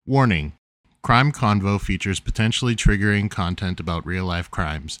Warning. Crime Convo features potentially triggering content about real-life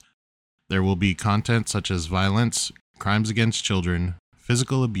crimes. There will be content such as violence, crimes against children,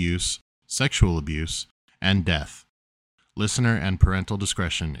 physical abuse, sexual abuse, and death. Listener and parental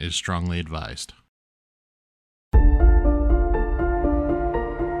discretion is strongly advised.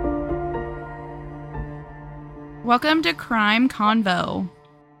 Welcome to Crime Convo.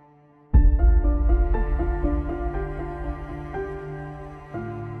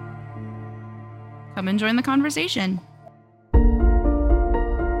 Come and join the conversation.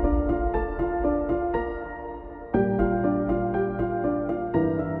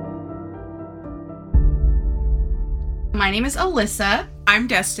 My name is Alyssa. I'm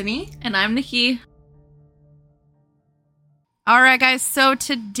Destiny. And I'm Nikki. All right, guys. So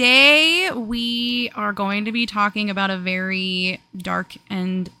today we are going to be talking about a very dark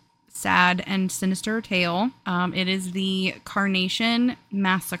and sad and sinister tale. It is the Carnation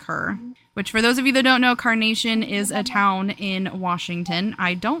Massacre, which for those of you that don't know, Carnation is a town in Washington.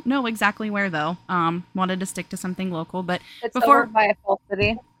 I don't know exactly where, though. Wanted to stick to something local, but it's over by a full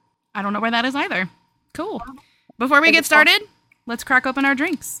city. I don't know where that is either. Cool. Before we get started, let's crack open our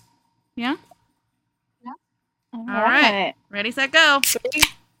drinks. Yeah? Yeah. All right. Ready, set, go.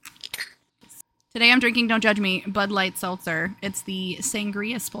 Today I'm drinking, don't judge me, Bud Light Seltzer. It's the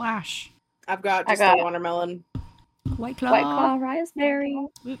Sangria Splash. I've got a watermelon. White Claw. White Claw raspberry.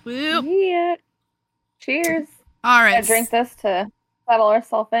 Whoop, whoop. Yeah. Cheers. All right. I drink this to settle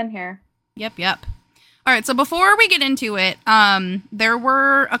ourselves in here. Yep. All right, so before we get into it, there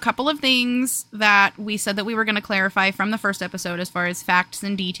were a couple of things that we said that we were going to clarify from the first episode as far as facts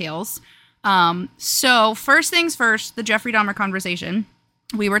and details. So first things first, the Jeffrey Dahmer conversation.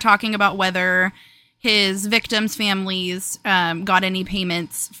 We were talking about whether his victims' families got any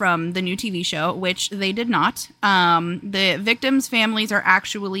payments from the new TV show, which they did not. The victims' families are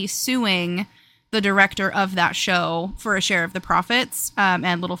actually suing the director of that show for a share of the profits.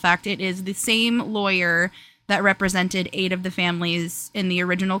 And little fact, it is the same lawyer that represented 8 of the families in the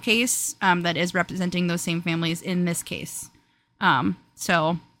original case that is representing those same families in this case.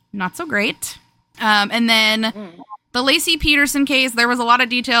 So not so great. And then the Lacey Peterson case, there was a lot of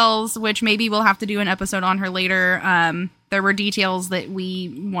details, which maybe we'll have to do an episode on her later. There were details that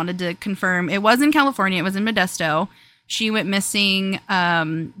we wanted to confirm. It was in California. It was in Modesto. She went missing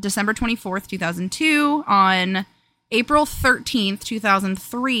December 24th, 2002. On April 13th,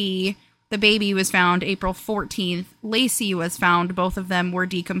 2003, the baby was found. April 14th, Lacey was found. Both of them were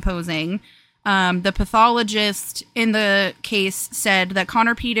decomposing. The pathologist in the case said that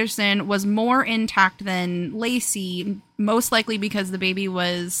Connor Peterson was more intact than Lacey, most likely because the baby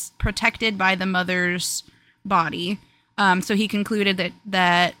was protected by the mother's body. So he concluded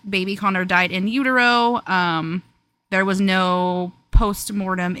that baby Connor died in utero. There was no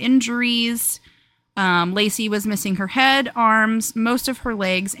post-mortem injuries. Lacey was missing her head, arms, most of her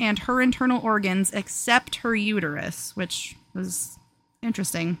legs, and her internal organs except her uterus, which was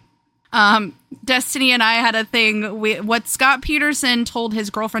interesting. Destiny and I had a thing. What Scott Peterson told his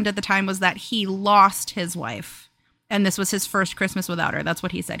girlfriend at the time was that he lost his wife. And this was his first Christmas without her. That's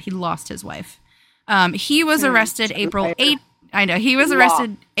what he said. He lost his wife. He was arrested April 8th. I know. He was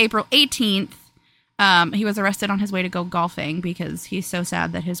arrested April 18th. He was arrested on his way to go golfing because he's so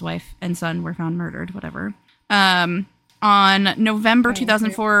sad that his wife and son were found murdered, whatever. On November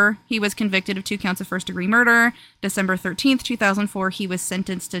 2004, he was convicted of 2 counts of first-degree murder. December 13th, 2004, he was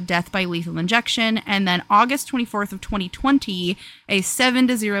sentenced to death by lethal injection. And then August 24th of 2020, a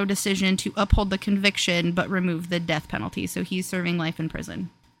 7-0 decision to uphold the conviction but remove the death penalty. So he's serving life in prison.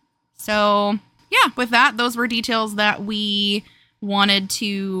 So, yeah, with that, those were details that we wanted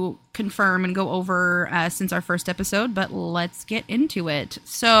to confirm and go over since our first episode. But let's get into it.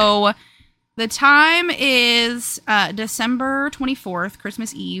 So the time is December 24th,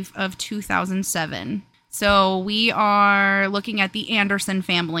 Christmas Eve of 2007. So we are looking at the Anderson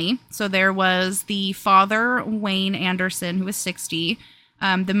family. So there was the father, Wayne Anderson, who was 60.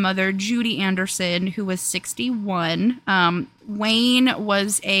 The mother, Judy Anderson, who was 61. Wayne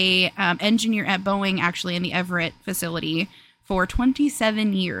was a engineer at Boeing, actually, in the Everett facility for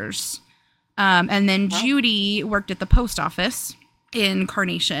 27 years. And then Judy worked at the post office in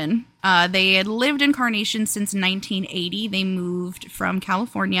Carnation. They had lived in Carnation since 1980. They moved from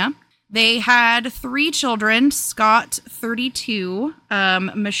California. They had 3 children, Scott, 32,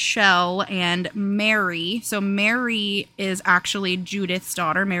 Michelle, and Mary. So Mary is actually Judith's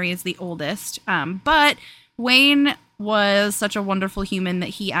daughter. Mary is the oldest. But Wayne was such a wonderful human that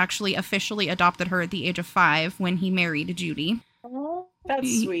he actually officially adopted her at the age of 5 when he married Judy.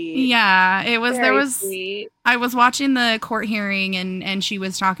 That's sweet. Yeah, it was. Very There was. sweet. I was watching the court hearing, and she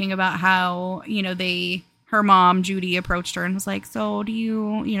was talking about how her mom Judy approached her and was like, "So do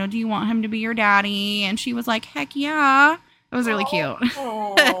you want him to be your daddy?" And she was like, "Heck yeah." It was really cute.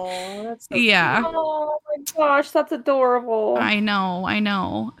 Oh, that's so Yeah. cute. Oh my gosh, that's adorable. I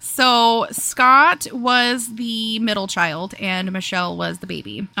know. So Scott was the middle child and Michelle was the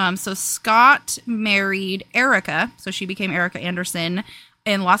baby. So Scott married Erica. So she became Erica Anderson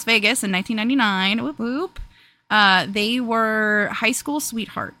in Las Vegas in 1999. Whoop whoop. They were high school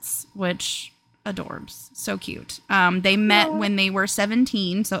sweethearts, which adorbs. So cute. They met when they were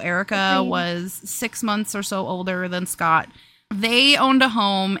 17. So Erica was 6 months or so older than Scott. They owned a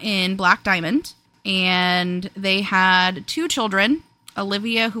home in Black Diamond. And they had 2 children.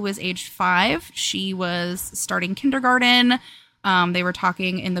 Olivia, who was age 5, she was starting kindergarten. They were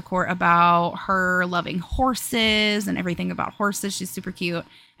talking in the court about her loving horses and everything about horses. She's super cute.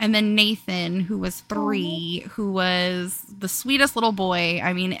 And then Nathan, who was 3, who was the sweetest little boy.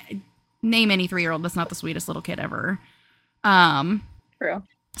 I mean, name any 3-year-old that's not the sweetest little kid ever. True.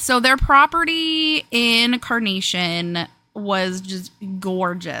 So their property in Carnation was just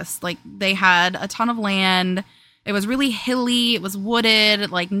gorgeous. Like, they had a ton of land. It was really hilly. It was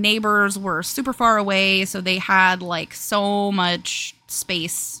wooded. Like, neighbors were super far away. So they had like so much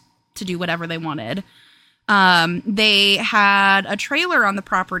space to do whatever they wanted. They had a trailer on the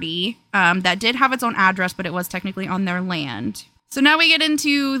property that did have its own address, but it was technically on their land. So now we get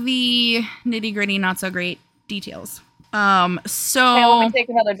into the nitty gritty, not so great details. Okay, let me take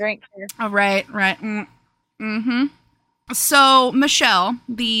another drink here. Oh, right. Mm-hmm. So Michelle,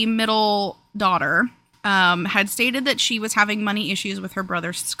 the middle daughter, had stated that she was having money issues with her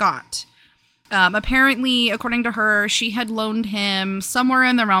brother Scott. Apparently, according to her, she had loaned him somewhere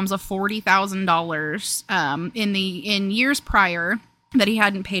in the realms of $40,000 in years prior that he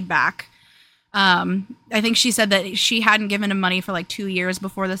hadn't paid back. I think she said that she hadn't given him money for like 2 years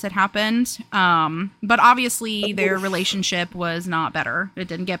before this had happened. But obviously their relationship was not better. It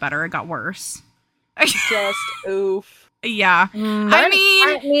didn't get better. It got worse. Just oof. Yeah.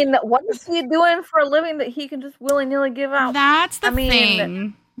 I mean, what is he doing for a living that he can just willy-nilly give out? That's the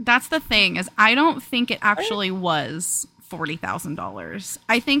thing. That's the thing, is I don't think it actually was $40,000.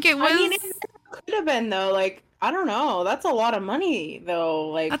 I think it was... I mean, it could have been, though. Like, I don't know. That's a lot of money, though.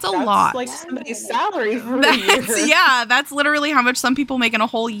 Like, that's a lot. Like somebody's salary for a year. Yeah, that's literally how much some people make in a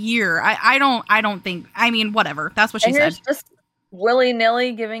whole year. I don't think... I mean, whatever. That's what she said. You're just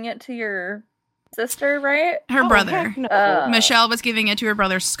willy-nilly giving it to your sister, right? Her brother. Heck no. Michelle was giving it to her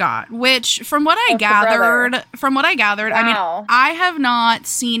brother Scott, which from what I gathered, Wow. I mean, I have not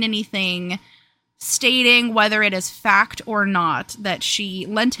seen anything stating whether it is fact or not that she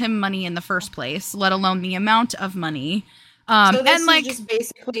lent him money in the first place, let alone the amount of money. So this and like is just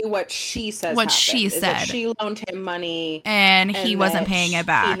basically what she says. What happened, she is that said. She loaned him money and he wasn't paying it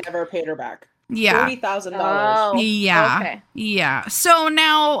back. He never paid her back. Yeah. $40,000. Oh, Yeah. okay. Yeah. So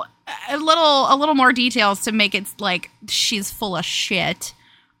now a little more details to make it like she's full of shit.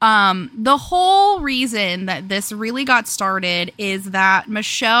 The whole reason that this really got started is that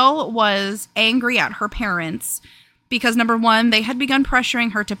Michelle was angry at her parents because, number one, they had begun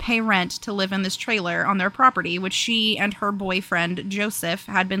pressuring her to pay rent to live in this trailer on their property, which she and her boyfriend Joseph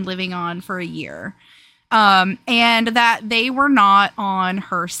had been living on for a year. And that they were not on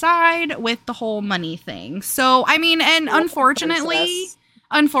her side with the whole money thing. So, I mean, and unfortunately,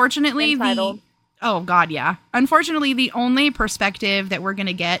 Entitled. unfortunately, the only perspective that we're going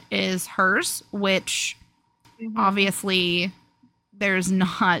to get is hers, which obviously there's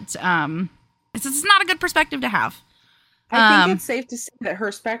not, it's not a good perspective to have. I think it's safe to say that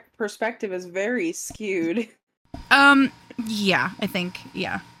her perspective is very skewed. Yeah, I think,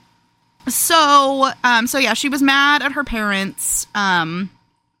 yeah. So yeah, she was mad at her parents,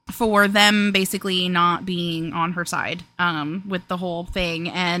 for them basically not being on her side, with the whole thing.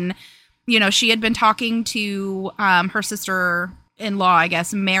 And, you know, she had been talking to, her sister-in-law, I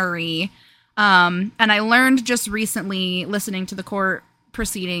guess, Mary. And I learned just recently, listening to the court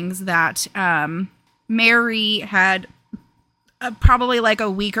proceedings, that, Mary had probably like a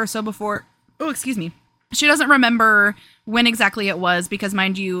week or so before, she doesn't remember when exactly it was because,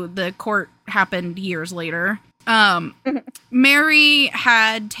 mind you, the court happened years later. Mary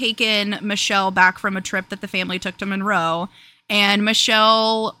had taken Michelle back from a trip that the family took to Monroe, and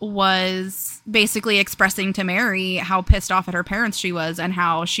Michelle was basically expressing to Mary how pissed off at her parents she was and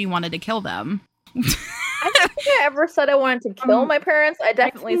how she wanted to kill them. I don't think I ever said I wanted to kill my parents. I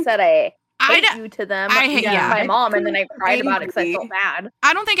definitely said I hate you to them. I hate my mom, and then I cried about it because I felt bad.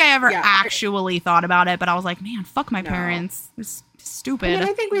 I don't think I ever actually thought about it, but I was like, man, fuck my parents. Just Stupid. I mean,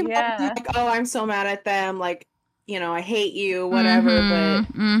 I think we've all been like, oh, I'm so mad at them. Like, you know, I hate you, whatever.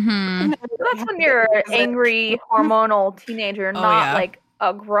 But that's when you're an angry, hormonal teenager, not like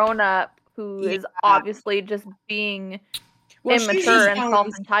a grown-up who is obviously just being immature and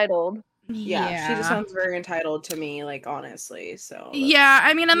self-entitled. Yeah, she just sounds very entitled to me, like, honestly. So yeah,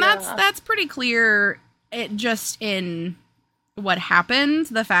 I mean, and that's pretty clear. It just in what happened,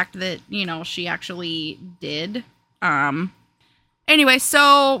 the fact that, you know, she actually did. Anyway,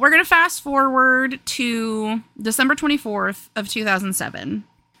 so we're gonna fast forward to December 24th of 2007.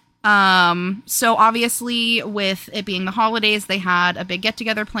 So obviously, with it being the holidays, they had a big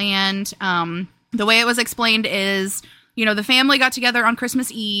get-together planned. The way it was explained is, you know, the family got together on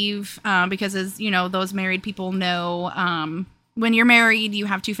Christmas Eve, because, as you know, those married people know, when you're married, you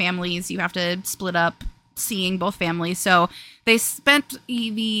have two families. You have to split up seeing both families. So they spent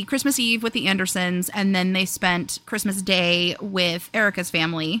the Christmas Eve with the Andersons, and then they spent Christmas Day with Erica's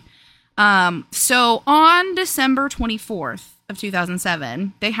family. So on December 24th of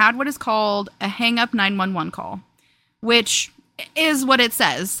 2007, they had what is called a hang-up 911 call, which is what it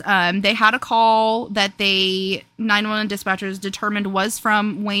says. They had a call that 911 dispatchers determined was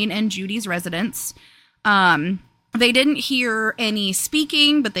from Wayne and Judy's residence. They didn't hear any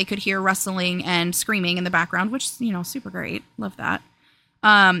speaking, but they could hear rustling and screaming in the background, which, you know, super great. Love that.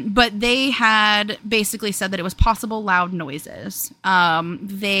 But they had basically said that it was possible loud noises.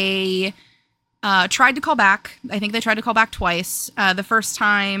 They tried to call back. I think they tried to call back twice. The first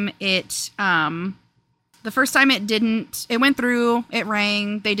time it didn't, it went through, it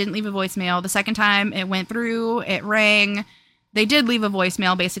rang, they didn't leave a voicemail. The second time it went through, it rang, they did leave a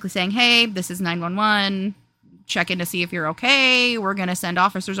voicemail basically saying, hey, this is 911, check in to see if you're okay. We're going to send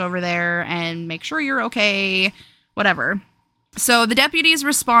officers over there and make sure you're okay, whatever. So the deputies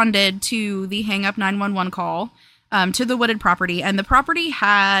responded to the hang up 911 call to the wooded property, and the property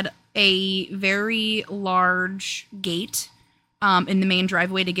had a very large gate in the main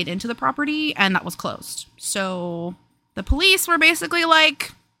driveway to get into the property, and that was closed. So the police were basically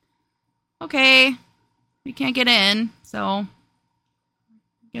like, okay, we can't get in, so I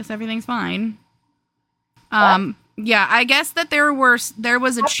guess everything's fine. Yeah, I guess that there was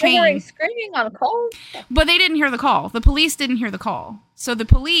a chain. Screaming on a call? But they didn't hear the call. The police didn't hear the call. So the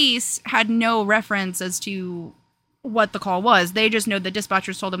police had no reference as to what the call was. They just know the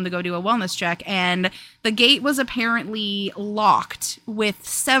dispatchers told them to go do a wellness check, and the gate was apparently locked with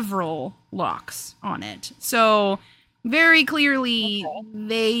several locks on it. So very clearly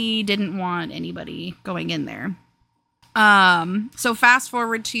they didn't want anybody going in there. So fast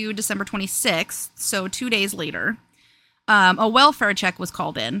forward to December 26th, so 2 days later, a welfare check was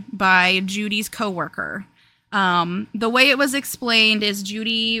called in by Judy's coworker. The way it was explained is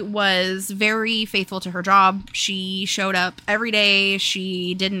Judy was very faithful to her job. She showed up every day.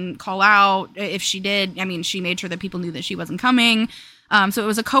 She didn't call out. If she did, I mean, she made sure that people knew that she wasn't coming. So it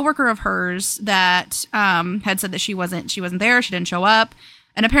was a coworker of hers that had said that she wasn't there. She didn't show up.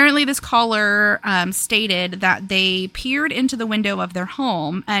 And apparently this caller stated that they peered into the window of their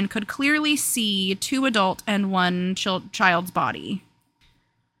home and could clearly see 2 adult and 1 child's body.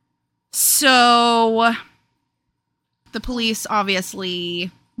 So the police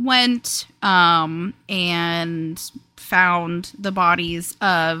obviously went and found the bodies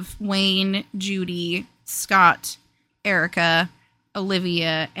of Wayne, Judy, Scott, Erica,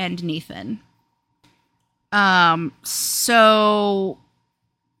 Olivia, and Nathan. So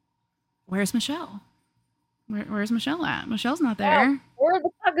where's Michelle? Where's Michelle at? Michelle's not there. Where the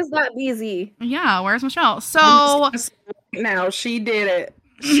fuck is that Beezy? Yeah, where's Michelle? So now she did it.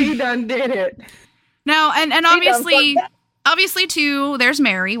 She done did it. Now, and obviously too, there's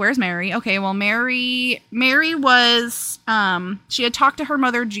Mary. Where's Mary? Okay, well, Mary was, she had talked to her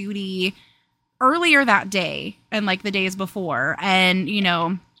mother, Judy, earlier that day and like the days before. And, you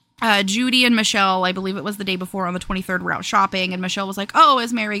know, Judy and Michelle, I believe it was the day before on the 23rd, were out shopping. And Michelle was like, oh,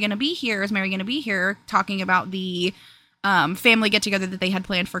 is Mary going to be here? Is Mary going to be here? Talking about the family get together that they had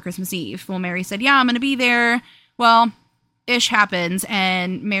planned for Christmas Eve. Well, Mary said, yeah, I'm going to be there. Well, ish happens,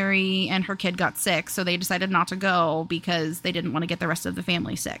 and Mary and her kid got sick, so they decided not to go because they didn't want to get the rest of the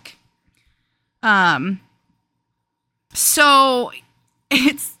family sick. So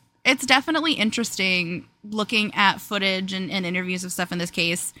it's definitely interesting looking at footage and interviews of stuff in this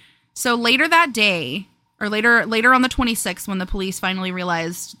case. So later that day, or later on the 26th, when the police finally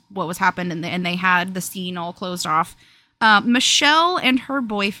realized what was happened and they had the scene all closed off, Michelle and her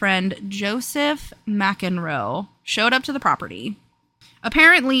boyfriend, Joseph McEnroe, showed up to the property.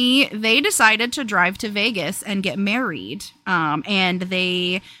 Apparently, they decided to drive to Vegas and get married. And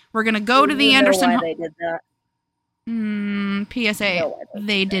they were going to go to the Anderson. Why they did that? PSA, no,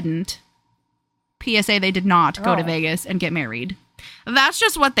 they didn't. PSA, they did not go to Vegas and get married. That's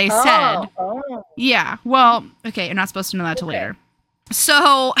just what they said. Yeah, well, okay, you're not supposed to know that till later.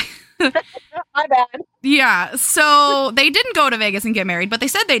 So... My bad. Yeah, so they didn't go to Vegas and get married, but they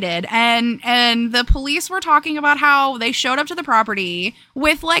said they did. And the police were talking about how they showed up to the property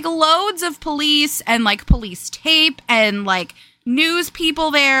with, like, loads of police and, like, police tape and, like, news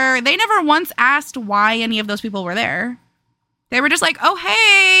people there. They never once asked why any of those people were there. They were just like, oh,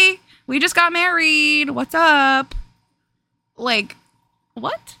 hey, we just got married. What's up? Like,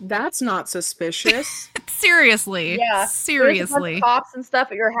 what? That's not suspicious. Seriously. Yeah. Seriously. There's cops and stuff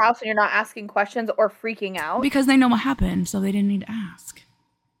at your house and you're not asking questions or freaking out. Because they know what happened, so they didn't need to ask.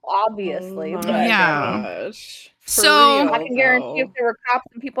 Obviously. Oh but yeah. Gosh. So I can guarantee if there were cops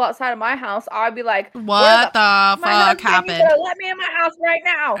and people outside of my house, I'd be like, what the fuck happened? Let me in my house right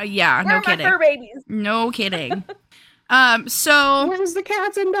now. Yeah, Where no are kidding. My fur babies? No kidding. So where's the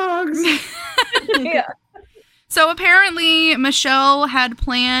cats and dogs? Yeah. So apparently Michelle had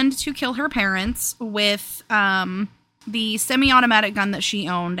planned to kill her parents with the semi-automatic gun that she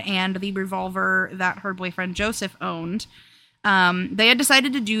owned and the revolver that her boyfriend Joseph owned. They had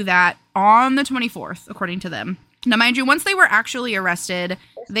decided to do that on the 24th, according to them. Now, mind you, once they were actually arrested,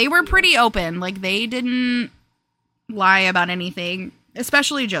 they were pretty open. Like, they didn't lie about anything,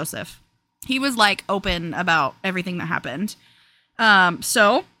 especially Joseph. He was, like, open about everything that happened.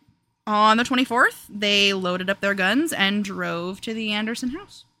 So... on the 24th, they loaded up their guns and drove to the Anderson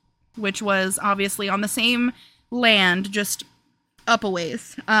house, which was obviously on the same land, just up a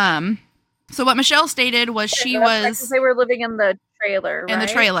ways. So what Michelle stated was they were living in the trailer, right? In the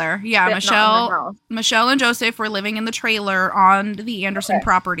trailer, yeah. Michelle and Joseph were living in the trailer on the Anderson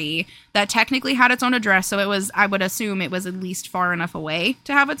property that technically had its own address. So it was, I would assume it was at least far enough away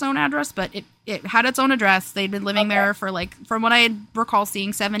to have its own address, but it had its own address. They'd been living there for, like, from what I recall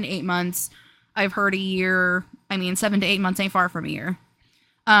seeing, 7 to 8 months. I've heard a year. I mean, 7 to 8 months ain't far from a year.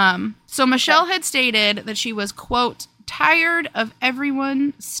 So Michelle had stated that she was, quote, tired of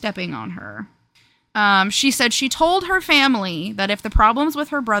everyone stepping on her. She said she told her family that if the problems with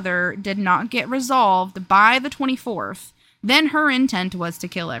her brother did not get resolved by the 24th, then her intent was to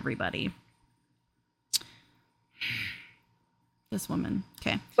kill everybody. This woman.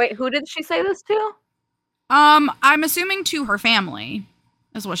 Okay. Wait, who did she say this to? I'm assuming to her family,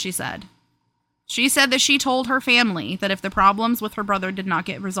 is what she said. She said that she told her family that if the problems with her brother did not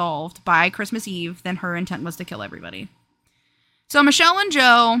get resolved by Christmas Eve, then her intent was to kill everybody. So Michelle and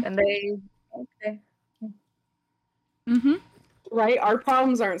Joe... And they... Okay. Mm-hmm. Right? Our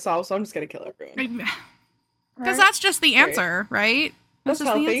problems aren't solved, so I'm just going to kill everyone. Because that's just the answer, right? That's just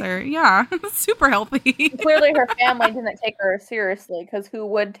healthy. The answer. Yeah. Super healthy. Clearly her family didn't take her seriously, because who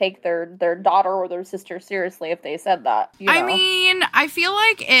would take their daughter or their sister seriously if they said that? You know? I mean, I feel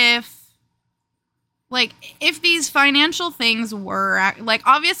like if these financial things were, like,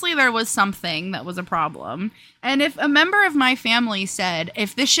 obviously there was something that was a problem. And if a member of my family said,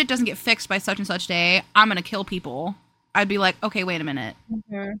 if this shit doesn't get fixed by such and such day, I'm going to kill people, I'd be like, okay, wait a minute.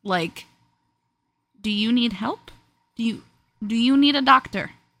 Mm-hmm. Like, do you need help? Do you need a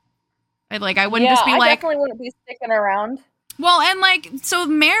doctor? I wouldn't just be like... I definitely wouldn't be sticking around. Well, and, like, so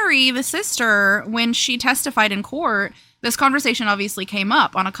Mary, the sister, when she testified in court, this conversation obviously came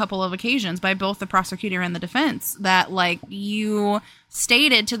up on a couple of occasions by both the prosecutor and the defense, that, like, you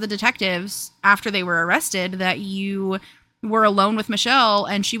stated to the detectives after they were arrested that you were alone with Michelle,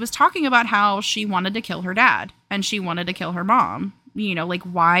 and she was talking about how she wanted to kill her dad and she wanted to kill her mom. You know, like,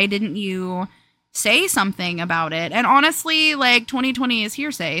 why didn't you say something about it? And honestly, like, 2020 is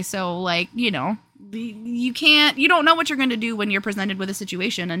hearsay, so, like, you know, you don't know what you're going to do when you're presented with a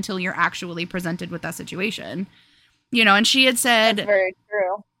situation until you're actually presented with that situation. You know, and she had said... That's very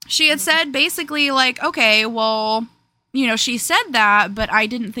true. She had said basically, like, okay, well, you know, she said that, but I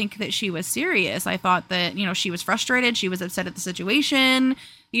didn't think that she was serious. I thought that, you know, she was frustrated. She was upset at the situation.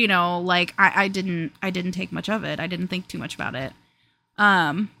 You know, like, I didn't take much of it. I didn't think too much about it.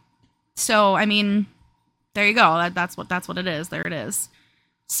 So, I mean, there you go. That's what it is. There it is.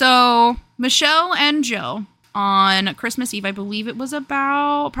 So, Michelle and Joe, on Christmas Eve, I believe it was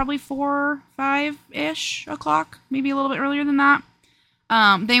about probably 4, 5-ish o'clock, maybe a little bit earlier than that,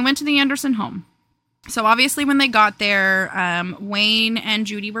 they went to the Anderson home. So, obviously, when they got there, Wayne and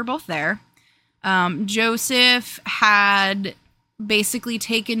Judy were both there. Joseph had basically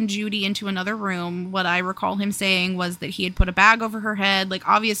taken Judy into another room. What I recall him saying was that he had put a bag over her head. Like,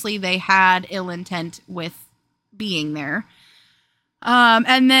 obviously, they had ill intent with being there.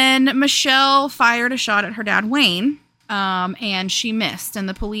 And then Michelle fired a shot at her dad, Wayne. and she missed, and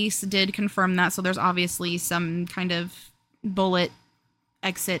the police did confirm that, so there's obviously some kind of bullet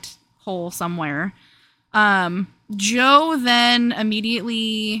exit hole somewhere. Joe then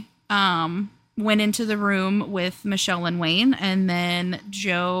immediately went into the room with Michelle and Wayne, and then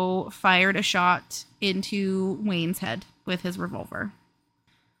Joe fired a shot into Wayne's head with his revolver.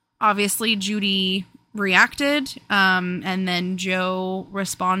 Obviously, Judy reacted, and then Joe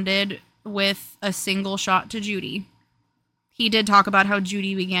responded with a single shot to Judy. He did talk about how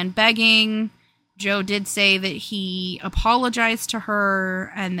Judy began begging. Joe did say that he apologized to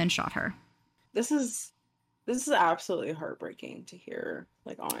her and then shot her. This is absolutely heartbreaking to hear,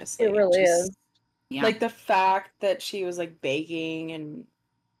 like, honestly. It really is. Yeah. Like, the fact that she was, like, begging and...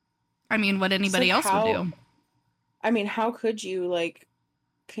 I mean, what anybody else would do. I mean, how could you, like,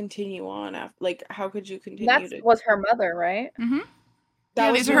 continue on after... Like, how could you continue That was her mother, right? Mm-hmm.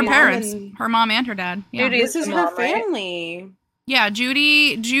 That these are her parents. Her mom and her dad. Yeah. This is her family. Right? Yeah,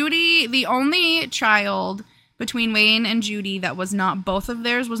 Judy, the only child between Wayne and Judy that was not both of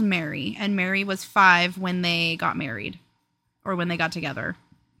theirs was Mary. And Mary was 5 when they got married. Or when they got together.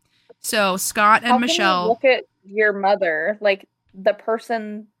 So Scott and Michelle... How can you look at your mother, like, the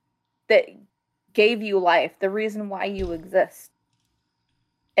person that gave you life, the reason why you exist.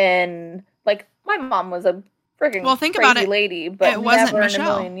 And, like, my mom was a freaking crazy about it, lady, but it wasn't never Michelle.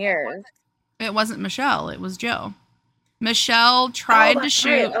 In a million years. It wasn't Michelle, it was Joe. Michelle tried to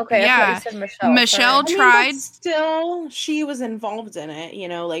shoot. Right. Okay, yeah. I thought you said Michelle. Michelle tried. I mean, still, she was involved in it, you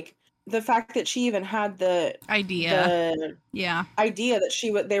know, like, the fact that she even had the idea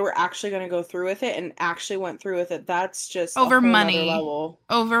that they were actually going to go through with it and actually went through with it. That's just over a whole money level.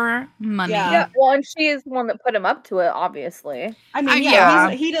 Over money. Yeah. Well, and she is the one that put him up to it, obviously. I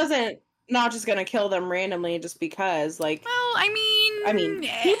mean, he doesn't not just going to kill them randomly just because, like. Well, I mean,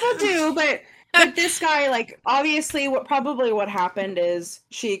 people do, but this guy, like, obviously what happened is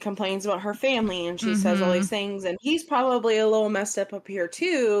she complains about her family and she says all these things, and he's probably a little messed up here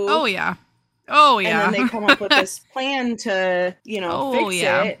too. Oh yeah. And then they come up with this plan to, fix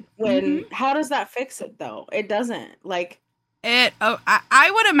it. When how does that fix it though? It doesn't. Like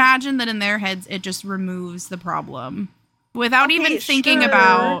I would imagine that in their heads it just removes the problem without even thinking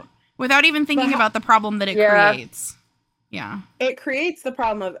about the problem that it creates. Yeah. It creates the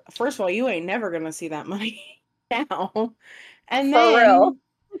problem of, first of all, you ain't never going to see that money now. And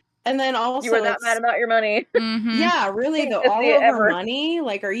then also you were not mad about your money. Yeah, really, all of her money?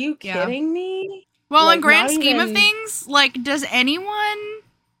 Like, are you kidding me? Well, like, in grand scheme of things, like, does anyone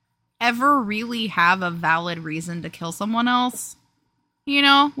ever really have a valid reason to kill someone else? You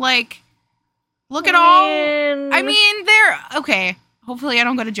know, like, look at all... I mean, okay... Hopefully I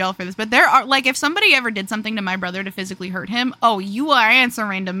don't go to jail for this, but there are, like, if somebody ever did something to my brother to physically hurt him, you are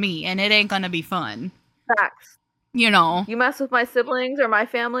answering to me, and it ain't gonna be fun. Facts. You know. You mess with my siblings or my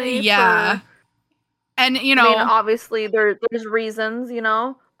family. Yeah. And, I mean, obviously there's reasons,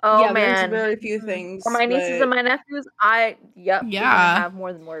 man. There's very few things. For my nieces and my nephews, we're gonna have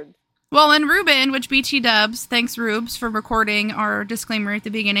more than words. Well, and Ruben, which BT dubs, thanks Rubes for recording our disclaimer at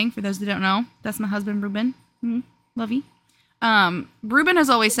the beginning, for those that don't know. That's my husband, Ruben. Love you. Ruben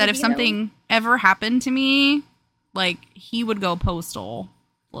has always said if something ever happened to me, like, he would go postal,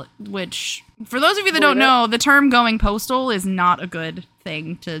 which, for those of you that don't know, the term going postal is not a good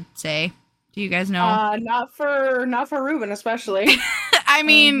thing to say. Do you guys know? Not for Ruben, especially. I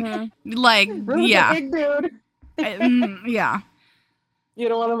mean, like, Ruben's a big dude. Yeah. You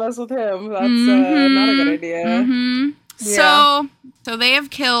don't want to mess with him. That's not a good idea. Yeah. So they have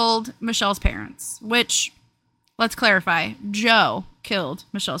killed Michelle's parents, which... Let's clarify. Joe killed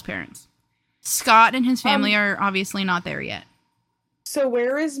Michelle's parents. Scott and his family are obviously not there yet. So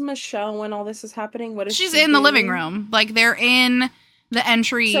where is Michelle when all this is happening? What is She's in the living room. Like, they're in the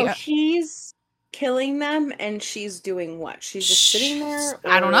entry. So he's killing them and she's doing what? She's just sitting there?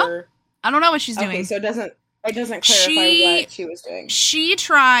 I don't know. I don't know what she's doing. Okay, so it doesn't clarify what she was doing. She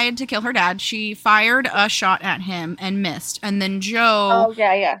tried to kill her dad. She fired a shot at him and missed. And then Joe... Oh,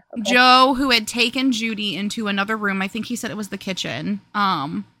 yeah. Okay. Joe, who had taken Judy into another room, I think he said it was the kitchen,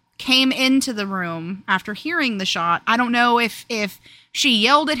 came into the room after hearing the shot. I don't know if she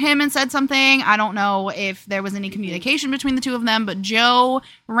yelled at him and said something. I don't know if there was any communication between the two of them, but Joe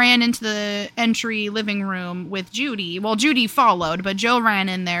ran into the entry living room with Judy. Well, Judy followed, but Joe ran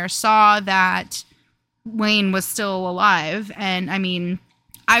in there, saw that Wayne was still alive, and I mean,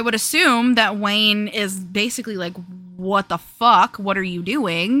 I would assume that Wayne is basically like, what the fuck? What are you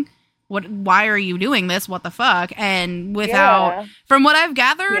doing? Why are you doing this? What the fuck? And from what I've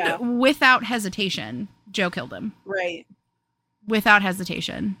gathered, without hesitation, Joe killed him. Right. Without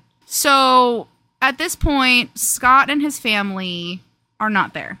hesitation. So at this point, Scott and his family are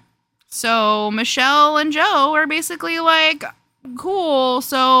not there. So Michelle and Joe are basically like, cool,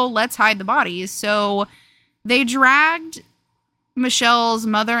 so let's hide the bodies. So they dragged Michelle's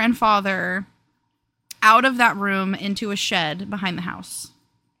mother and father out of that room into a shed behind the house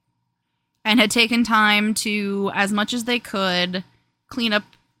and had taken time to, as much as they could, clean up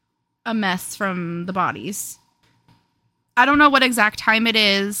a mess from the bodies. I don't know what exact time it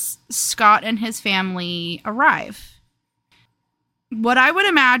is Scott and his family arrive. What I would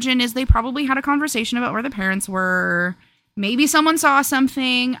imagine is they probably had a conversation about where the parents were. Maybe someone saw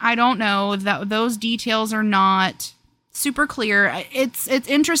something. I don't know. Those details are not super clear. It's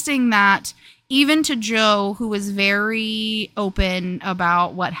interesting that even to Joe, who was very open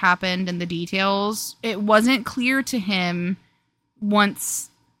about what happened and the details, it wasn't clear to him once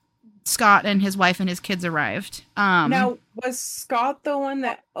Scott and his wife and his kids arrived. Now, was Scott the one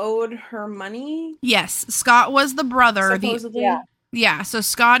that owed her money? Yes, Scott was the brother. Supposedly. Yeah, so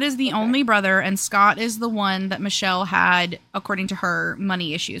Scott is the only brother, and Scott is the one that Michelle had, according to her,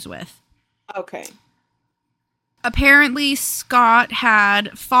 money issues with. Okay. Apparently, Scott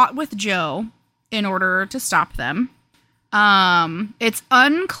had fought with Joe in order to stop them. It's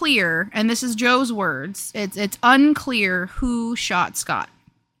unclear, and this is Joe's words, it's unclear who shot Scott.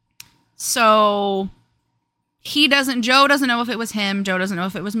 So Joe doesn't know if it was him. Joe doesn't know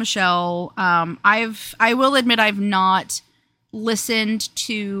if it was Michelle. I will admit I've not listened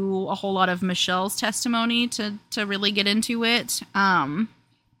to a whole lot of Michelle's testimony to really get into it.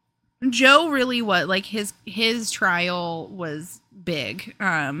 Joe really was, like, his trial was big,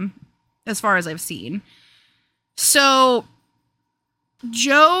 as far as I've seen. So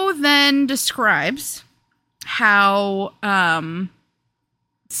Joe then describes how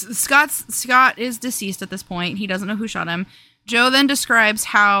Scott is deceased at this point. He doesn't know who shot him. Joe then describes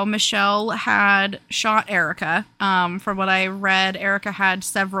how Michelle had shot Erica. From what I read, Erica had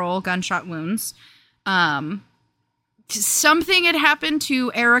several gunshot wounds. Something had happened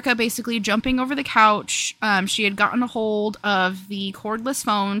to Erica basically jumping over the couch. She had gotten a hold of the cordless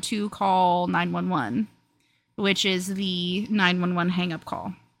phone to call 911, which is the 911 hang-up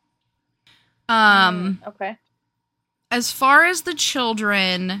call. Okay. As far as the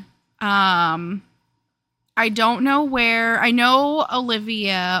children, I don't know where. I know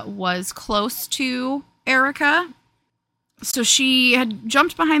Olivia was close to Erica. So she had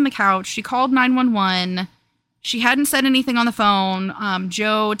jumped behind the couch. She called 911. She hadn't said anything on the phone.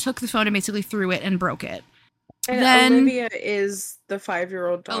 Joe took the phone and basically threw it and broke it. And then, Olivia is the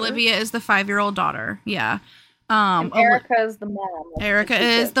 5-year-old daughter? Olivia is the 5-year-old daughter, yeah. Erica is the mom. Erica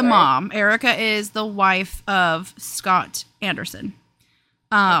is the mom. Erica is the wife of Scott Anderson.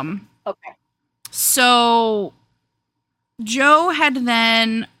 Okay. So Joe had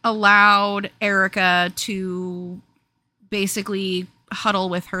then allowed Erica to basically huddle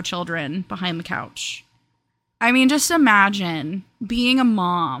with her children behind the couch. I mean, just imagine being a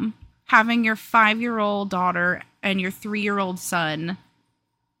mom, having your 5-year-old daughter and your 3-year-old son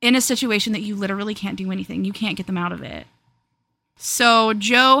in a situation that you literally can't do anything. You can't get them out of it. So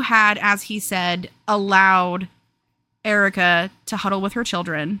Joe had, as he said, allowed Erica to huddle with her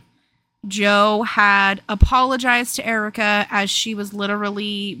children. Joe had apologized to Erica as she was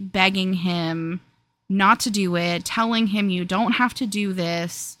literally begging him not to do it, telling him, you don't have to do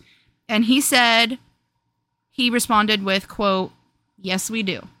this. And he responded with, quote, yes, we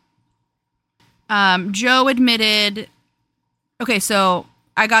do. Joe admitted, okay, so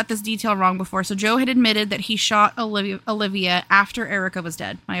I got this detail wrong before. So Joe had admitted that he shot Olivia after Erica was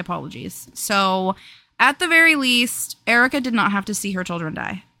dead. My apologies. So at the very least, Erica did not have to see her children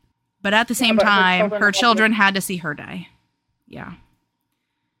die. But at the same time, her children had to see her die. Yeah.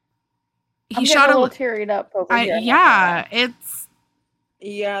 He shot a little teared up over here. Yeah, it's...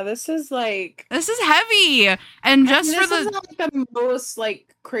 Yeah, this is heavy. And just for this is not like the most,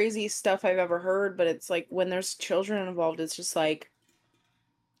 like, crazy stuff I've ever heard, but it's like when there's children involved, it's just like...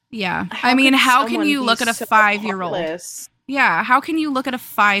 Yeah. I mean, how can you look at a 5-year-old? Yeah, how can you look at a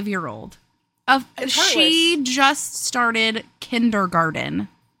 5-year-old? She just started kindergarten.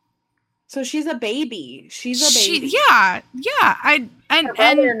 So she's a baby. Yeah. And her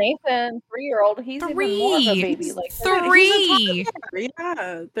brother Nathan, 3-year-old, he's even more of a baby. Like 3.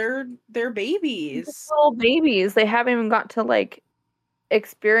 Yeah, they're babies. They're little babies. They haven't even got to like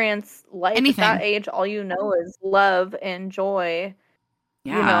experience life anything. At that age. All you know is love and joy.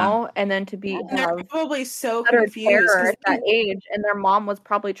 Yeah. You know, and then to be they're probably so confused at that age, and their mom was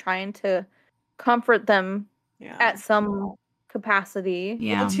probably trying to comfort them at some capacity.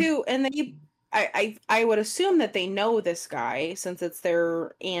 Yeah. Well, too, and I would assume that they know this guy since it's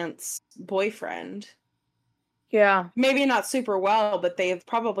their aunt's boyfriend. Yeah. Maybe not super well, but they've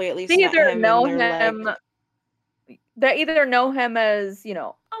probably at least met him. They either know him as,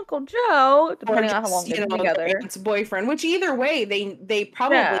 Uncle Joe, depending on how long they've been together. Aunt's boyfriend, which either way, they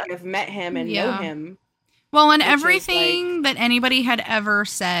probably have met him and know him. Well, and everything that anybody had ever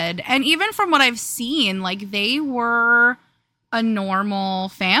said, and even from what I've seen, like, they were a normal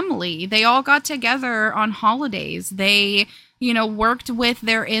family. They all got together on holidays. They, worked with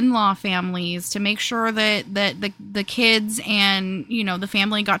their in-law families to make sure that the kids and, the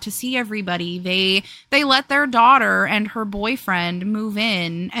family got to see everybody. They let their daughter and her boyfriend move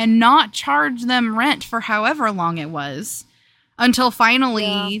in and not charge them rent for however long it was. Until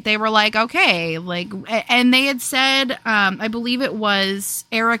finally they were like, okay, and they had said, I believe it was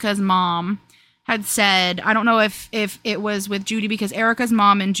Erica's mom had said, I don't know if it was with Judy, because Erica's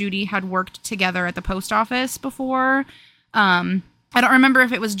mom and Judy had worked together at the post office before. I don't remember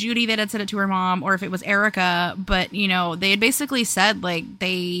if it was Judy that had said it to her mom or if it was Erica, but, they had basically said, like,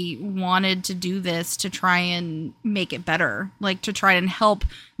 they wanted to do this to try and make it better, like, to try and help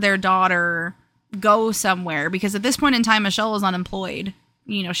their daughter go somewhere, because at this point in time Michelle was unemployed.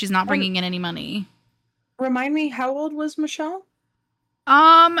 She's not bringing in any money. Remind me, how old was Michelle?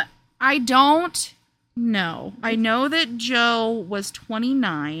 I don't know. I know that Joe was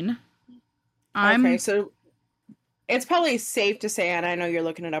 29. Okay, so it's probably safe to say, and I know you're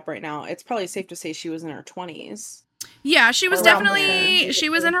looking it up right now, it's probably safe to say she was in her 20s. Yeah, she was definitely, she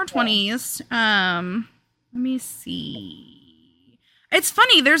was in her 20s. Let me see. It's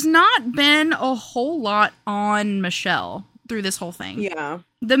funny, there's not been a whole lot on Michelle through this whole thing. Yeah.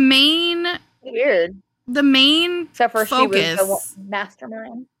 The main except for focus, she was the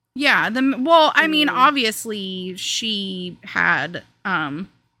mastermind. Yeah, I mean, obviously she had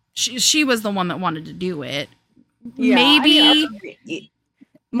she was the one that wanted to do it. Yeah, maybe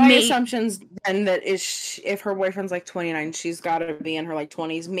my assumption's then that if her boyfriend's like 29, she's got to be in her like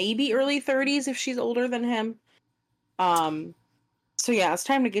 20s, maybe early 30s if she's older than him. So yeah, it's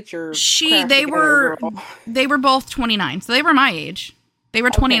time to get your. They were both 29, so they were my age. They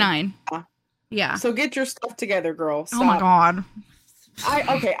were 29. Okay. Yeah. So get your stuff together, girl. Stop. Oh my god.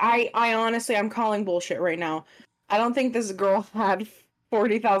 I honestly, I'm calling bullshit right now. I don't think this girl had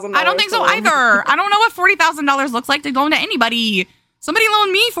 $40,000. I don't think so either. I don't know what $40,000 looks like to go into anybody. Somebody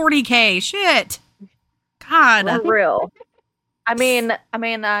loaned me $40K. Shit. God. For real. I mean, I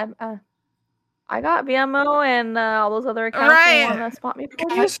got Venmo and all those other accounts. Right. Want to spot me?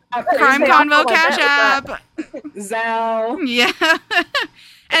 Crime Convo, Cash App, Zelle. Yeah.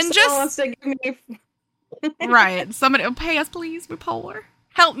 And just wants to give me. Right. Somebody pay us, please. We're poor.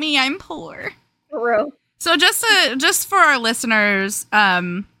 Help me. I'm poor. For real. So just for our listeners,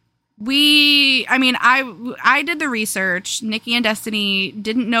 I did the research. Nikki and Destiny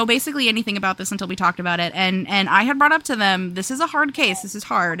didn't know basically anything about this until we talked about it, and I had brought up to them, this is a hard case. This is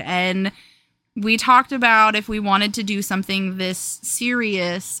hard, and we talked about if we wanted to do something this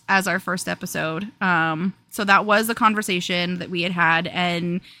serious as our first episode. So that was a conversation that we had,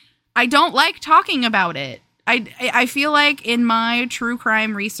 and I don't like talking about it. I feel like in my true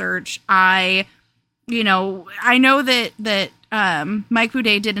crime research, I know that Mike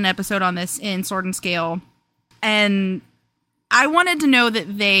Boudet did an episode on this in Sword and Scale, and I wanted to know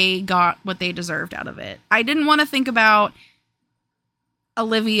that they got what they deserved out of it. I didn't want to think about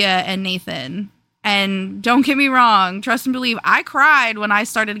Olivia and Nathan. And don't get me wrong, trust and believe, I cried when I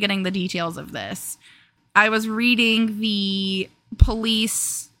started getting the details of this. I was reading the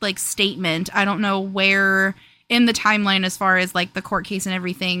police statement. I don't know where in the timeline as far as the court case and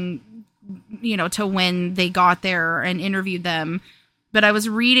everything, to when they got there and interviewed them. But I was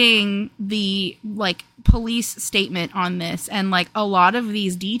reading the police statement on this, and a lot of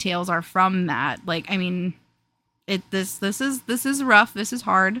these details are from that. This is rough. This is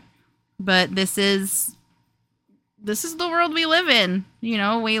hard, but this is the world we live in.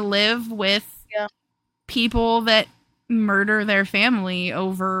 We live with people that murder their family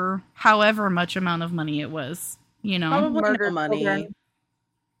over however much amount of money it was. Probably no money.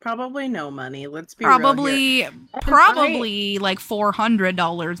 Probably no money. Let's be probably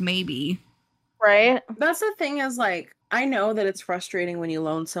 $400 maybe. Right. That's the thing is I know that it's frustrating when you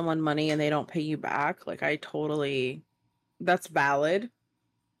loan someone money and they don't pay you back. That's valid.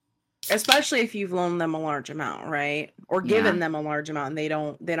 Especially if you've loaned them a large amount, right? Or given them a large amount and they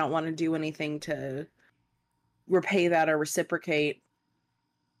don't want to do anything to repay that or reciprocate.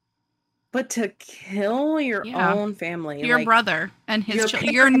 But to kill your own family, your brother and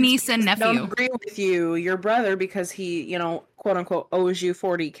your niece and nephew, don't agree with you, your brother, because he, quote unquote, owes you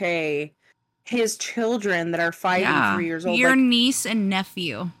 $40K. his children that are 5 and 3 years old. Your niece and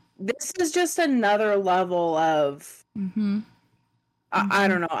nephew. This is just another level of. I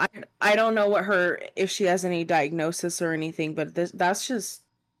don't know. I don't know if she has any diagnosis or anything, but that's just.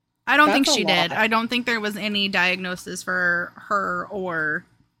 I don't think she did. I don't think there was any diagnosis for her or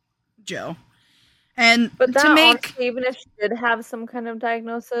Joe. But that, honestly, even if she did have some kind of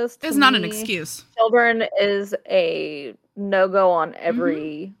diagnosis, it's not an excuse. Children is a no-go on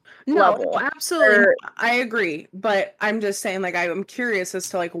every level. No, absolutely. I agree. But I'm just saying, like, I'm curious as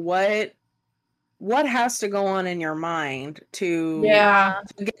to, like, what has to go on in your mind to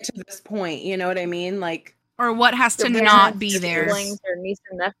get to this point. You know what I mean? Like, or what has to not be there. Siblings, your niece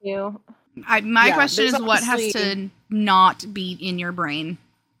and nephew. My question is, what has to not be in your brain?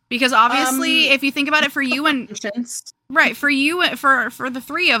 Because obviously, if you think about it, for you and right, for you, for the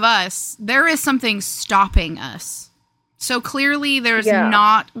three of us, there is something stopping us. So clearly, there's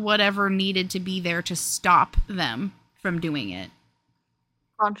not whatever needed to be there to stop them from doing it.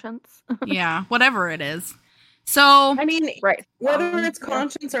 Conscience. Yeah, whatever it is. So I mean, whether it's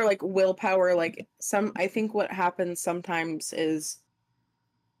conscience or like willpower, like I think what happens sometimes is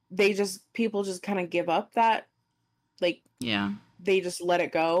people just kind of give up that, like, they just let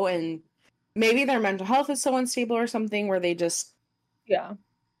it go, and maybe their mental health is so unstable or something where they just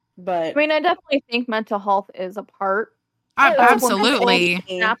but I mean, I definitely think mental health is a part. Absolutely.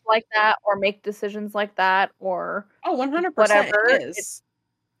 Snap like that or make decisions like that or 100% whatever it is.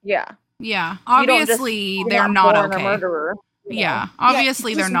 Yeah. Obviously, they're not okay. A murderer,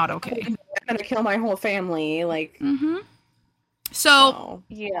 obviously they're not okay. I'm gonna kill my whole family, like. So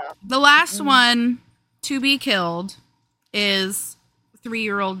the last one to be killed is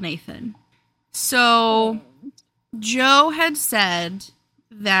 3-year-old Nathan. So Joe had said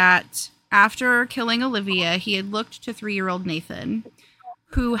that after killing Olivia, he had looked to 3-year-old Nathan,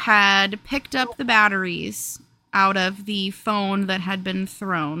 who had picked up the batteries out of the phone that had been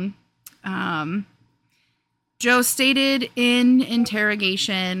thrown. Joe stated in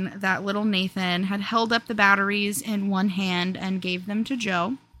interrogation that little Nathan had held up the batteries in one hand and gave them to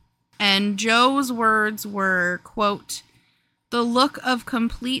Joe. And Joe's words were, quote, "the look of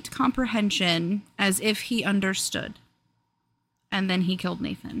complete comprehension as if he understood." And then he killed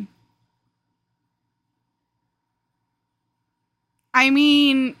Nathan. I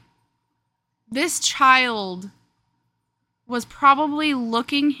mean, this child was probably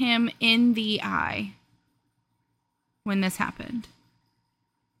looking him in the eye when this happened.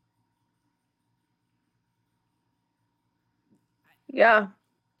 Yeah.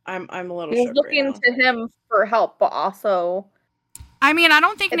 I'm a little He was looking to him for help, but also I mean, I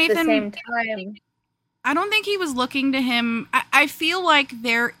don't think Nathan at the same time. I don't think he was looking to him. I feel like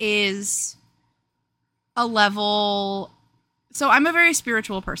there is a level. So I'm a very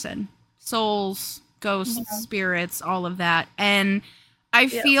spiritual person. Souls, ghosts, spirits, all of that. And I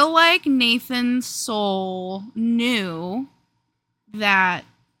feel like Nathan's soul knew that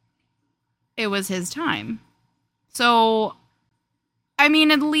it was his time. So, I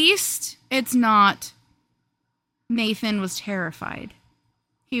mean, at least it's not Nathan was terrified.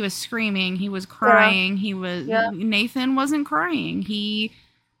 He was screaming. He was crying. Nathan wasn't crying. He,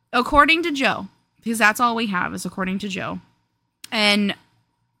 according to Joe, because that's all we have is according to Joe. And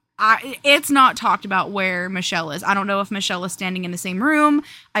it's not talked about where Michelle is. I don't know if Michelle is standing in the same room.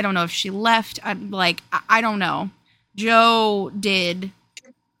 I don't know if she left. I don't know. Joe did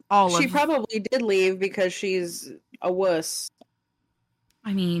She probably did leave because she's a wuss.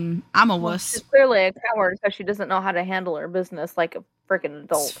 I mean, I'm a wuss. She's clearly a coward because she doesn't know how to handle her business like a freaking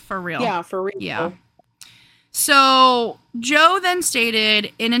adult. For real. Yeah, for real. Yeah. So Joe then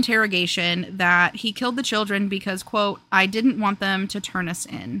stated in interrogation that he killed the children because, quote, "I didn't want them to turn us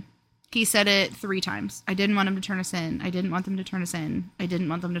in." He said it 3 times. I didn't want them to turn us in. I didn't want them to turn us in. I didn't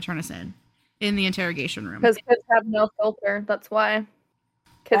want them to turn us in the interrogation room. Because kids have no filter. That's why.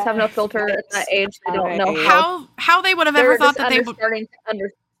 Kids have no filter at that age. They don't know how they would have ever thought that they would. Starting to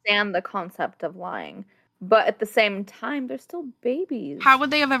understand the concept of lying. But at the same time, they're still babies. How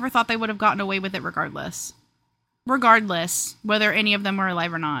would they have ever thought they would have gotten away with it regardless? Regardless, whether any of them were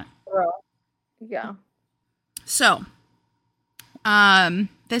alive or not. Yeah. So,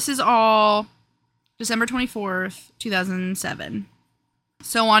 this is all December 24th, 2007.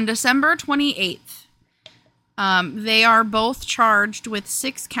 So on December 28th, they are both charged with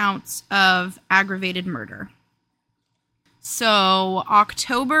 6 counts of aggravated murder. So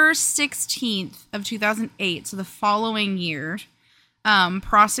October 16th of 2008, so the following year,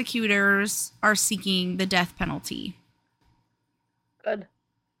 prosecutors are seeking the death penalty. Good.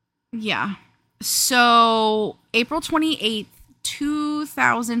 Yeah. So April 28th, 2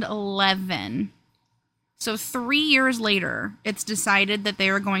 2011. So 3 years later, it's decided that they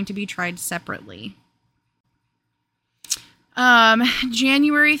are going to be tried separately.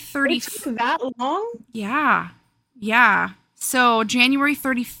 January 30th. It took that long? Yeah. So January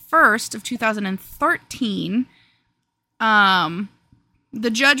 31st of 2013, the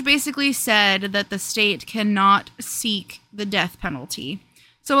judge basically said that the state cannot seek the death penalty.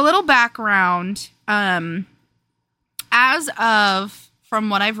 So a little background, as of, from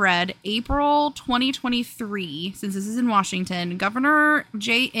what I've read, April 2023, since this is in Washington, Governor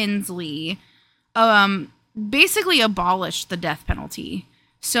Jay Inslee basically abolished the death penalty.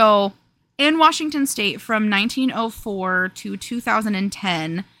 So in Washington state from 1904 to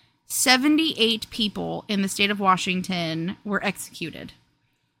 2010, 78 people in the state of Washington were executed.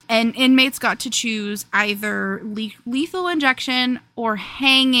 And inmates got to choose either lethal injection or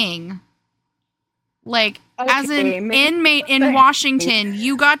hanging. Like, okay, as an inmate in Washington,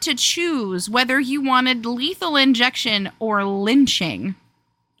 you got to choose whether you wanted lethal injection or lynching.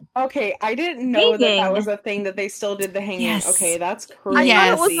 Okay, I didn't know that was a thing that they still did the hanging. Yes. Okay, that's crazy.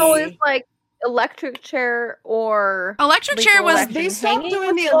 I thought it was always like electric chair or they stopped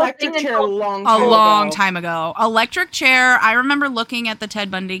doing the electric chair a long time ago. Electric chair, I remember looking at the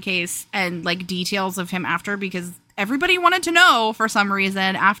Ted Bundy case and like details of him after, because everybody wanted to know for some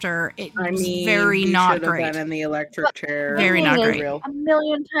reason after. It was very not great. Been in the electric chair. Very not great. A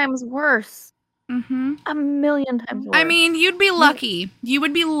million times worse. Mm-hmm. A million times worse. I mean, you'd be lucky. You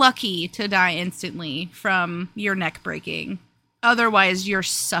would be lucky to die instantly from your neck breaking. Otherwise, you're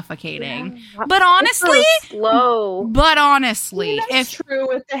suffocating. Yeah. But honestly, slow. That's true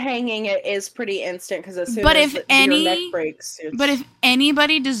with the hanging. It is pretty instant because as soon as your neck breaks. But if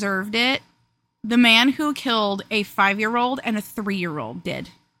anybody deserved it, the man who killed a 5-year-old and a 3-year-old did.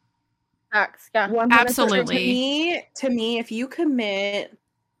 Facts, yeah. Absolutely. To me, if you commit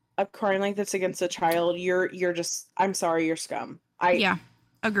a crime like this against a child, you're just, I'm sorry, you're scum.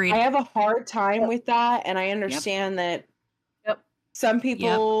 Agreed. I have a hard time with that, and I understand that some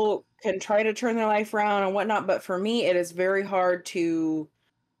people can try to turn their life around and whatnot, but for me, it is very hard to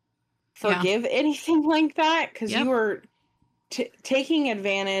forgive anything like that, because you are taking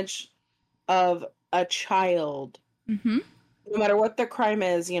advantage of a child. Mm-hmm. No matter what the crime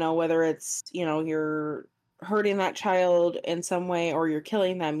is, whether it's, you're hurting that child in some way or you're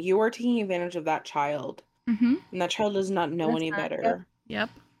killing them, you are taking advantage of that child. Mm-hmm. And that child does not know any better. Yep.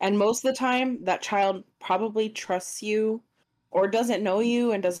 And most of the time, that child probably trusts you or doesn't know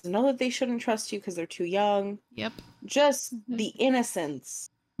you and doesn't know that they shouldn't trust you because they're too young. Yep. Just the innocence.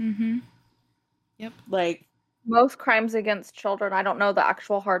 Mm-hmm. Yep. Like, most crimes against children, I don't know the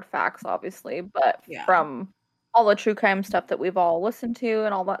actual hard facts, obviously, but from all the true crime stuff that we've all listened to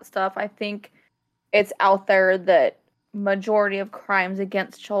and all that stuff, I think it's out there that majority of crimes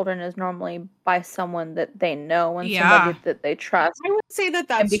against children is normally by someone that they know and somebody that they trust. I would say that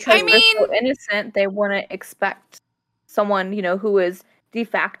that's because they're so innocent, they wouldn't expect someone, who is de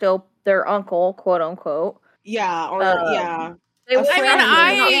facto their uncle, quote unquote. Yeah, or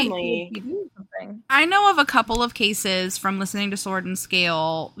I know of a couple of cases from listening to Sword and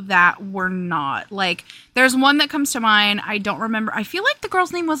Scale that were not. Like, there's one that comes to mind. I don't remember. I feel like the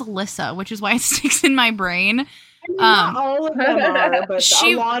girl's name was Alyssa, which is why it sticks in my brain. Not all of them are, but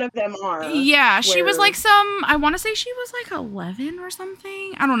a lot of them are. Yeah, she was like I want to say she was like 11 or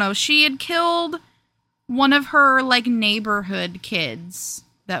something. I don't know. She had killed one of her like neighborhood kids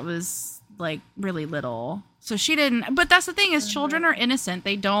that was like really little. So she didn't, but that's the thing is children are innocent.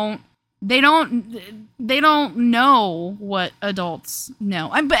 They don't know what adults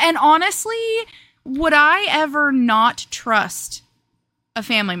know. And honestly, would I ever not trust a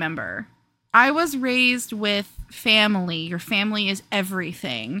family member? I was raised with family. Your family is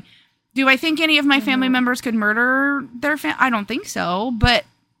everything. Do I think any of my family members could murder their I don't think so, but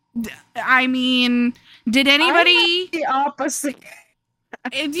I mean, did anybody? The opposite.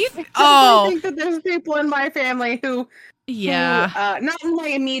 Do you I think that there's people in my family who not in my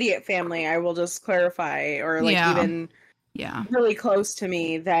immediate family, I will just clarify, or like even really close to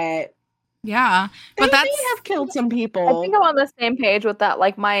me that but they have killed some people. I think I'm on the same page with that.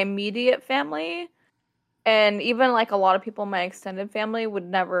 Like my immediate family, and even like a lot of people in my extended family would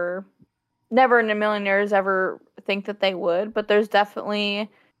never in a million years ever think that they would. But there's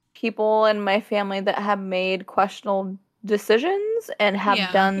definitely people in my family that have made questionable decisions and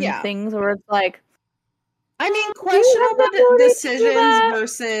have done things where it's like, I mean, questionable decisions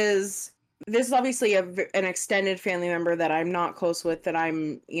versus this is obviously an extended family member that I'm not close with, that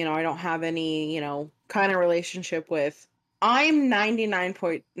I'm, I don't have any, kind of relationship with. I'm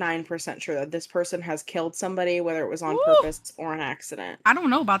 99.9% sure that this person has killed somebody, whether it was on purpose or an accident. I don't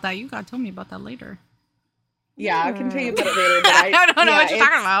know about that. You gotta tell me about that later. Yeah, I can tell you about it later. But I don't know what you're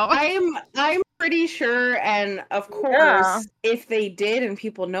talking about. I'm pretty sure, and of course, if they did and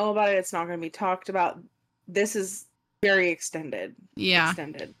people know about it, it's not going to be talked about. This is very extended. Yeah.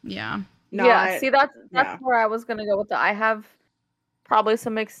 Extended. Yeah. See, that's where I was going to go with that. I have probably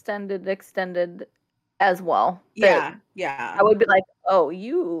some extended as well. Yeah. I would be like, oh,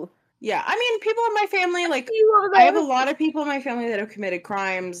 you. Yeah, I mean, people in my family, like, I have a lot of people in my family that have committed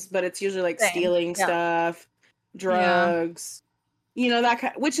crimes, but it's usually like stealing stuff, drugs, you know,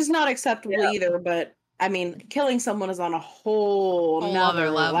 that which is not acceptable either. But I mean, killing someone is on a whole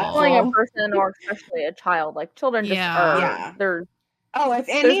nother level. Killing a person, or especially a child, like children, just are. There's if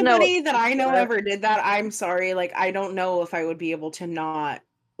anybody that I know ever did that, I'm sorry. Like, I don't know if I would be able to not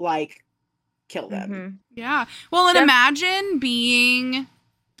like kill them. Mm-hmm. Yeah. Well, and imagine being.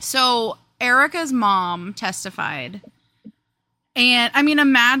 So Erica's mom testified. And I mean,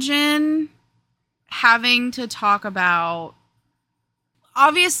 imagine having to talk about,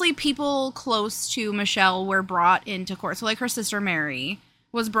 obviously people close to Michelle were brought into court. So like her sister Mary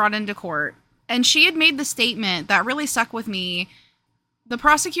was brought into court, and she had made the statement that really stuck with me. The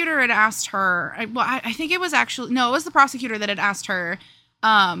prosecutor had asked her, I think it was actually, no, it was the prosecutor that had asked her,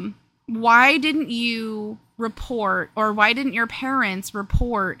 why didn't you report, or why didn't your parents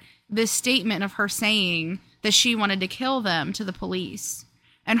report this statement of her saying that she wanted to kill them to the police?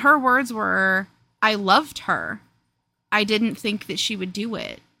 And her words were, I loved her. I didn't think that she would do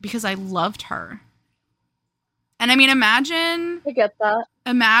it because I loved her. And I mean, imagine. I get that.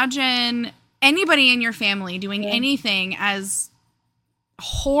 Imagine anybody in your family doing anything as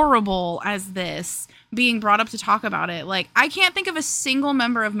horrible as this, being brought up to talk about it. Like, I can't think of a single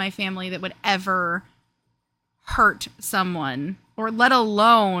member of my family that would ever hurt someone, or let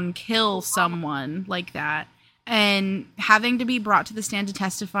alone kill someone like that. And having to be brought to the stand to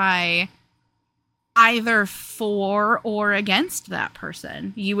testify either for or against that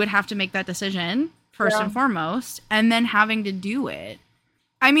person. You would have to make that decision first and foremost, and then having to do it.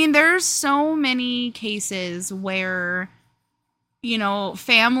 I mean, there's so many cases where, you know,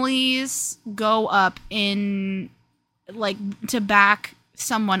 families go up in, like, to back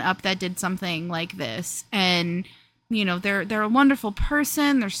someone up that did something like this, and you know, they're a wonderful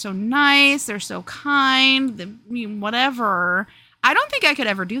person, they're so nice, they're so kind, whatever. I don't think I could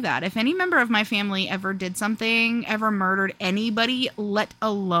ever do that. If any member of my family ever did something, ever murdered anybody, let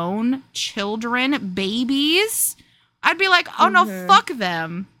alone children, babies, I'd be like, oh no, fuck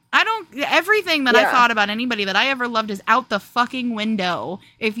them. Everything that I thought about anybody that I ever loved is out the fucking window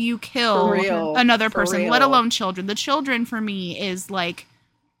if you kill another person, let alone children. The children for me is like,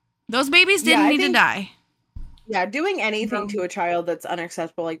 those babies didn't need to die. Yeah, doing anything to a child that's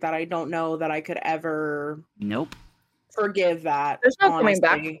unacceptable like that, I don't know that I could ever forgive that. There's no coming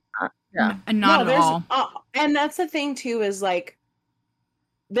back. Not at all. And that's the thing too, is like,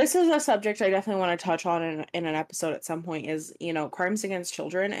 this is a subject I definitely want to touch on in an episode at some point, is, you know, crimes against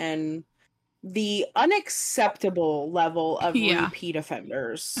children and the unacceptable level of repeat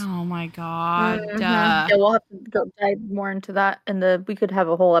offenders. Oh my God. Yeah, we'll have to go dive more into that, and we could have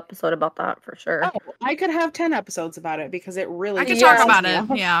a whole episode about that for sure. Oh, I could have 10 episodes about it, because it really I could talk about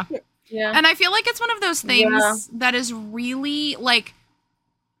it. Yeah. And I feel like it's one of those things that is really, like,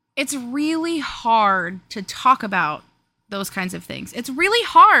 it's really hard to talk about those kinds of things. It's really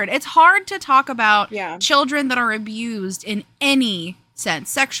hard. It's hard to talk about children that are abused in any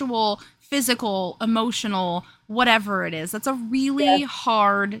sense, sexual, physical, emotional, whatever it is. That's a really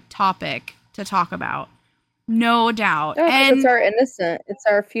hard topic to talk about. No doubt. And it's our innocent. It's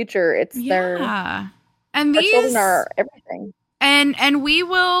our future. It's their. And these children are everything. And we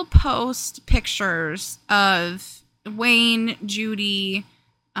will post pictures of Wayne, Judy,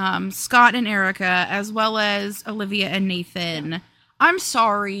 Scott and Erica, as well as Olivia and Nathan. I'm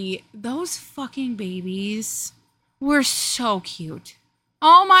sorry, those fucking babies were so cute.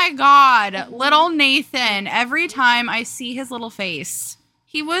 Oh my God, little Nathan. Every time I see his little face,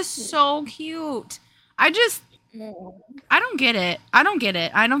 he was so cute. I don't get it. I don't get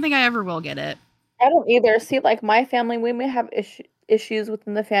it. I don't think I ever will get it. I don't either. See, like, my family, we may have issues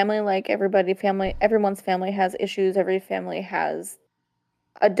within the family. Like, everyone's family has issues. Every family has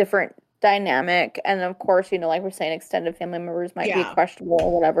a different dynamic. And of course, you know, like we're saying, extended family members might be questionable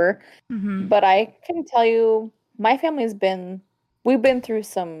or whatever. But I can tell you, my family's we've been through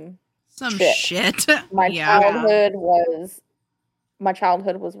some shit. My childhood was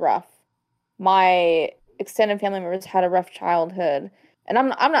rough. My extended family members had a rough childhood. And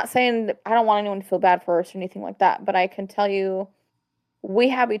I'm not saying I don't want anyone to feel bad for us or anything like that, but I can tell you we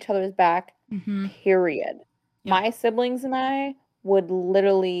have each other's back, period. Yep. My siblings and I would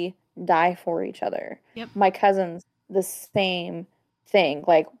literally die for each other. Yep. My cousins, the same thing.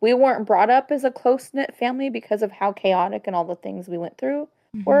 Like, we weren't brought up as a close-knit family because of how chaotic and all the things we went through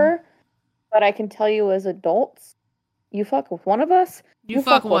were. But I can tell you, as adults, you fuck with one of us, you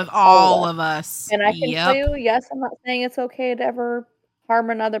fuck with all of us. And I can tell you, yes, I'm not saying it's okay to ever harm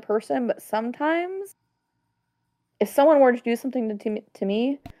another person, but sometimes if someone were to do something to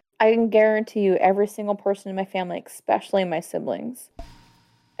me, I can guarantee you every single person in my family, especially my siblings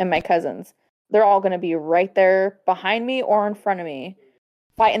and my cousins, they're all going to be right there behind me or in front of me,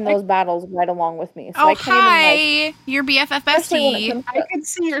 fighting those battles right along with me. So I can't even, your BFF bestie. I could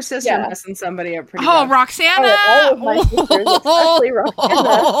see your sister messing somebody up pretty bad. Roxana! All of my sisters, especially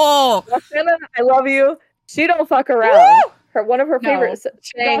Roxana. Roxana, I love you. She don't fuck around. One of her favorite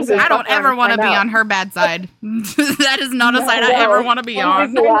things. I don't ever want to be on her bad side. That is not a side I ever want to be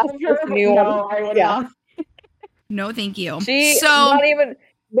on. No, I would not. No, thank you. Not even,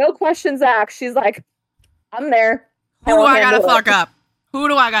 no questions asked. She's like, I'm there. Who do I gotta fuck up? Who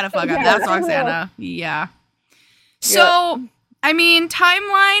do I gotta fuck up? That's Roxana. Yeah. So, I mean,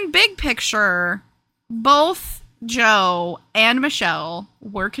 timeline, big picture, both Joe and Michelle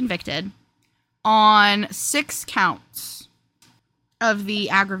were convicted on 6 counts of the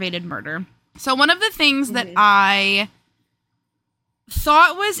aggravated murder. So one of the things that I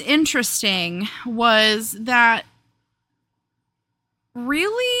thought was interesting was that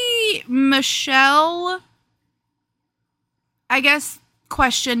really Michelle, I guess,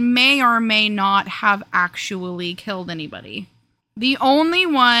 question, may or may not have actually killed anybody. The only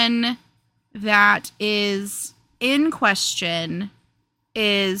one that is in question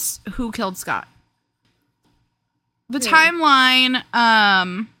is who killed Scott. The timeline,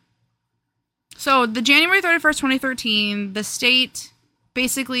 so the January 31st, 2013, the state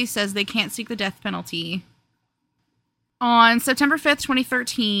basically says they can't seek the death penalty. On September 5th,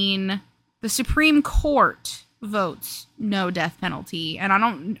 2013, the Supreme Court votes no death penalty.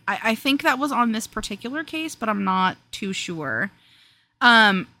 And I think that was on this particular case, but I'm not too sure.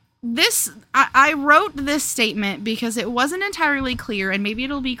 I wrote this statement because it wasn't entirely clear, and maybe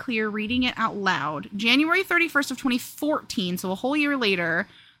it'll be clear reading it out loud. January 31st of 2014, so a whole year later,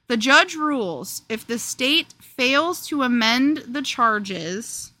 the judge rules if the state fails to amend the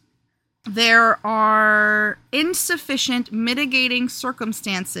charges, there are insufficient mitigating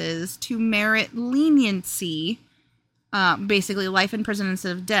circumstances to merit leniency, basically life in prison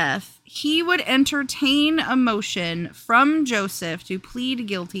instead of death. He would entertain a motion from Joseph to plead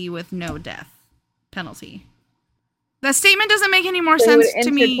guilty with no death penalty. That statement doesn't make any more sense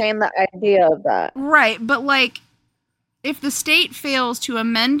to me. Entertain the idea of that. Right, but like, if the state fails to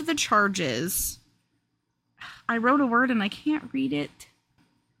amend the charges, I wrote a word and I can't read it.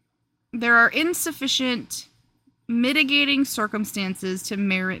 There are insufficient mitigating circumstances to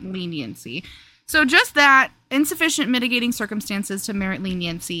merit leniency. So just that, insufficient mitigating circumstances to merit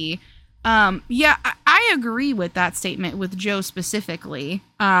leniency. I agree with that statement with Joe specifically.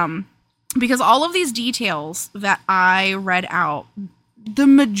 Because all of these details that I read out, the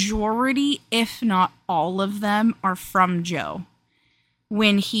majority, if not all of them, are from Joe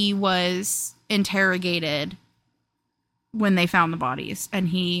when he was interrogated when they found the bodies and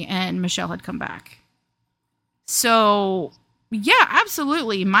he and Michelle had come back. So, yeah,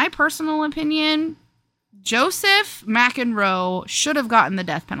 absolutely. My personal opinion, Joseph McEnroe should have gotten the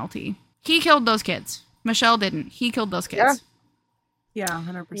death penalty. He killed those kids. Michelle didn't. He killed those kids. Yeah,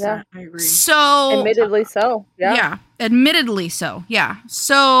 100%. Yeah. I agree. So, admittedly so. Yeah, admittedly so. Yeah.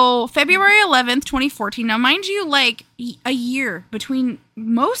 So, February 11th, 2014. Now, mind you, like a year between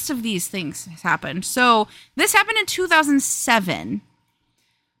most of these things has happened. So, this happened in 2007.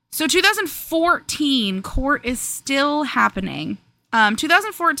 So, 2014, court is still happening.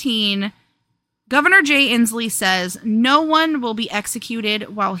 2014, Governor Jay Inslee says no one will be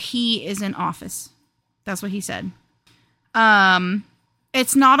executed while he is in office. That's what he said.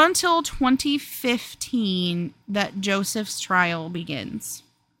 It's not until 2015 that Joseph's trial begins.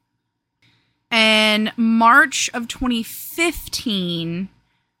 And March of 2015,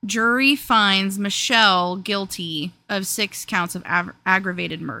 jury finds Michelle guilty of 6 counts of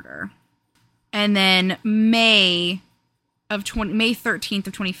aggravated murder. And then May 13th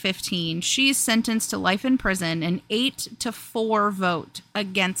of 2015, she's sentenced to life in prison, an 8-4 vote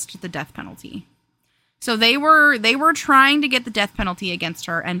against the death penalty. So they were trying to get the death penalty against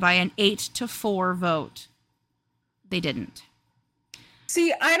her, and by an 8-4 vote, they didn't.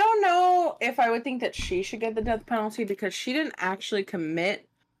 See, I don't know if I would think that she should get the death penalty because she didn't actually commit,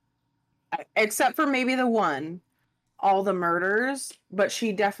 except for maybe the one, all the murders, but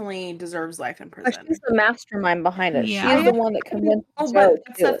she definitely deserves life in prison. She's the mastermind behind it. Yeah. She's the one that convinced Joe. But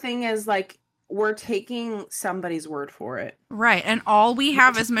that's the thing is, like, we're taking somebody's word for it. Right, and all we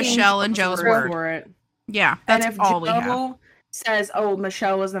have is Michelle and Joe's word for it. Yeah, that's and if all Joe we have. Says, oh,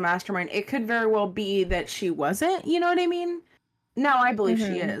 Michelle was the mastermind, it could very well be that she wasn't, you know what I mean? No, I believe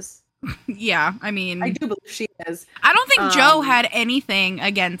she is. Yeah, I mean... I do believe she is. I don't think Joe had anything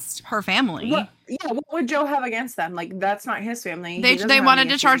against her family. What would Joe have against them? Like, that's not his family. They wanted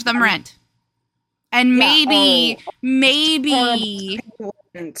to charge them rent. And maybe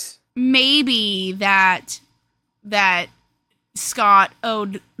that Scott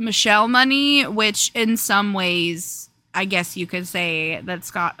owed Michelle money, which in some ways, I guess you could say that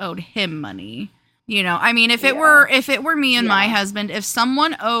Scott owed him money. You know, I mean, if it were me and my husband, if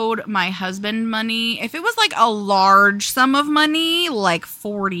someone owed my husband money, if it was like a large sum of money, like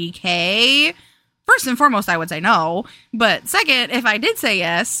 $40,000, first and foremost, I would say no. But second, if I did say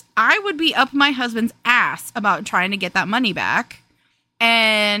yes, I would be up my husband's ass about trying to get that money back.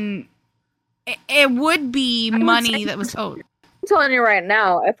 And it would be money that was owed. I'm telling you right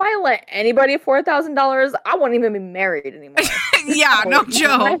now, if I lent anybody $4,000, I wouldn't even be married anymore. Yeah, no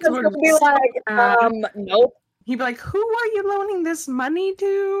joke. My husband would be like, nope. He'd be like, who are you loaning this money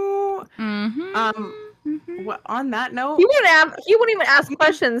to? What, on that note, he wouldn't even ask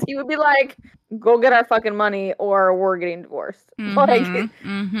questions. He would be like, go get our fucking money or we're getting divorced. So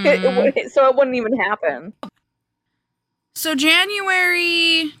it wouldn't even happen. So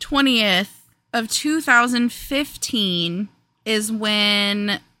January 20th of 2015 is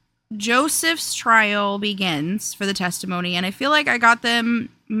when Joseph's trial begins for the testimony, and I feel like I got them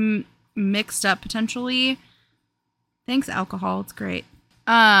mixed up potentially. Thanks, alcohol. It's great.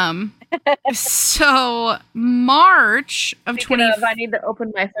 So March of 20. I need to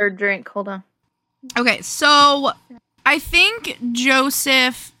open my third drink. Hold on. Okay, so I think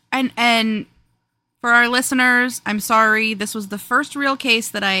Joseph and for our listeners, I'm sorry. This was the first real case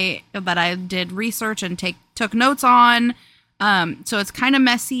that I did research and took notes on. So it's kind of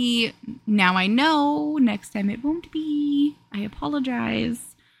messy. Now I know. Next time it won't be. I apologize.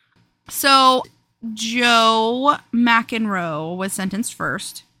 So Joe McEnroe was sentenced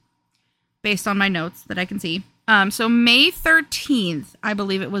first, based on my notes that I can see. So May 13th, I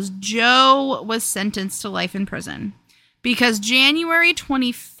believe it was, Joe was sentenced to life in prison. Because January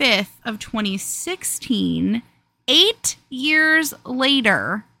 25th of 2016, 8 years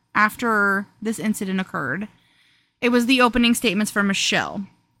later, after this incident occurred, it was the opening statements for Michelle.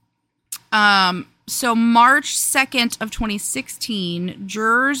 So March 2nd of 2016,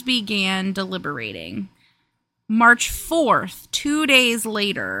 jurors began deliberating. March 4th, 2 days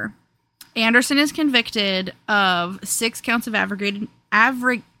later, Anderson is convicted of 6 counts of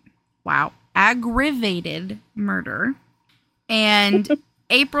aggravated murder. And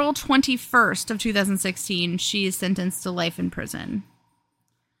April 21st of 2016, she is sentenced to life in prison.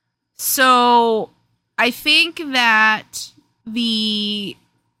 So I think that the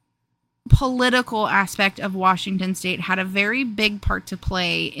political aspect of Washington State had a very big part to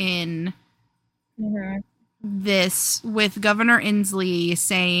play in this, with Governor Inslee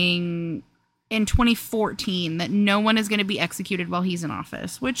saying in 2014 that no one is going to be executed while he's in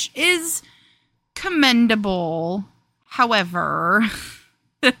office, which is commendable. However,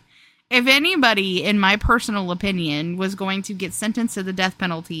 if anybody, in my personal opinion, was going to get sentenced to the death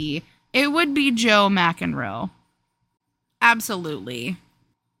penalty, it would be Joe McEnroe. Absolutely.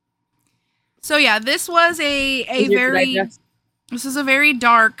 So yeah, this was a very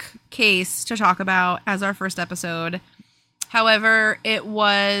dark case to talk about as our first episode. However, it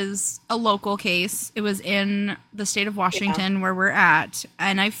was a local case. It was in the state of Washington where we're at,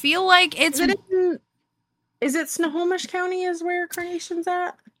 and I feel like it's. Is it Snohomish County is where Carnation's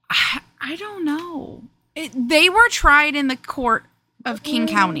at? I don't know. They were tried in the court of King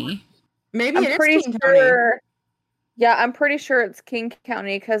County. Maybe it is King County. Yeah, I'm pretty sure it's King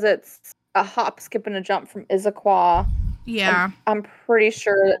County because it's a hop, skip, and a jump from Issaquah. Yeah. I'm pretty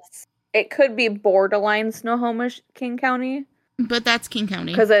sure it could be borderline Snohomish, King County. But that's King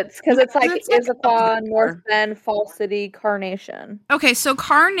County. Because it's like Issaquah, North Bend, Fall City, Carnation. Okay, so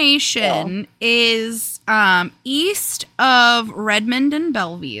Carnation is east of Redmond and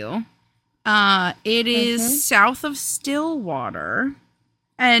Bellevue. It is south of Stillwater.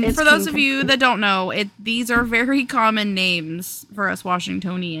 And it's for those of you that don't know, these are very common names for us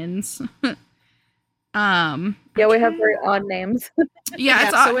Washingtonians. Yeah, we have very odd names.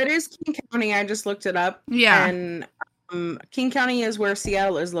 Yeah, so it is King County. I just looked it up. Yeah. And King County is where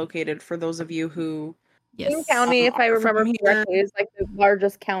Seattle is located, for those of you who... Yes. King County, if I remember correctly, is like the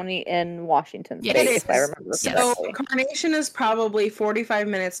largest county in Washington State, if I remember correctly. So Carnation is probably 45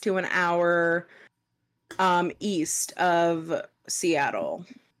 minutes to an hour east of Seattle.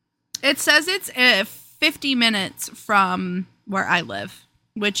 It says it's 50 minutes from where I live,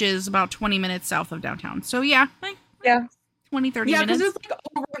 which is about 20 minutes south of downtown. So yeah, 20, 30 minutes. Yeah, because it's like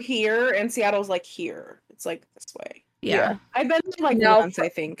over here, and Seattle's like here. It's like this way. Yeah. I've been there like once, I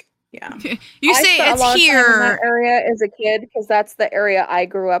think. Yeah. You say it's here. In that area as a kid, because that's the area I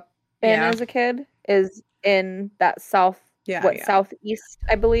grew up in as a kid, is in that southeast,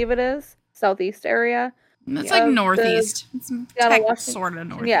 I believe it is. Southeast area. It's like northeast. It's sort of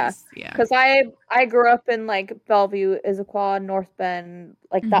northeast. Yeah. Because I grew up in like Bellevue, Issaquah, North Bend,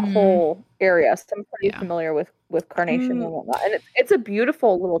 like that whole area. So I'm pretty familiar with Carnation and whatnot. And it's a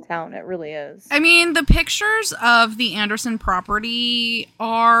beautiful little town. It really is. I mean, the pictures of the Anderson property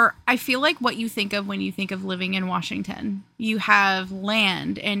are, I feel like, what you think of when you think of living in Washington. You have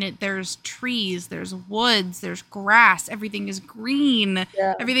land, and there's trees, there's woods, there's grass. Everything is green.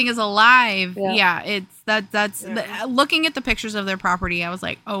 Yeah. Everything is alive. Yeah, looking at the pictures of their property, I was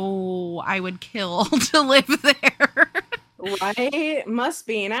like, oh, I would kill to live there. Right? Must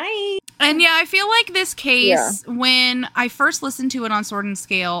be nice. And yeah, I feel like this case, when I first listened to it on Sword and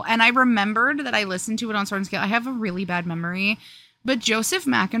Scale, and I remembered that I listened to it on Sword and Scale, I have a really bad memory, but Joseph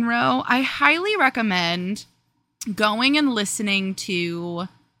McEnroe, I highly recommend going and listening to,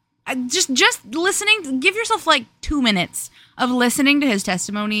 just listening, give yourself like 2 minutes of listening to his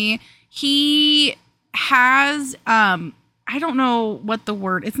testimony. He has, I don't know what the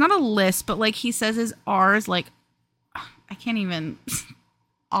word, it's not a list, but like he says his R's like, I can't even.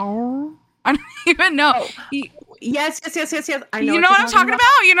 Oh, I don't even know. Yes. I know. You know what I'm talking about?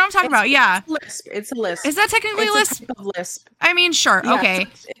 You know what I'm talking about? Yeah. It's a lisp. Is that technically a lisp? It's a type of lisp. I mean, sure. Yeah, okay.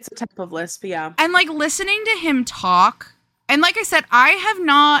 It's a type of lisp. Yeah. And like listening to him talk, and like I said, I have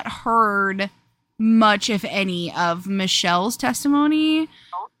not heard much, if any, of Michelle's testimony.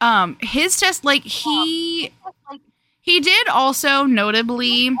 His test, like he did also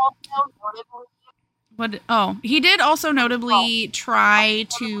notably. He did also notably try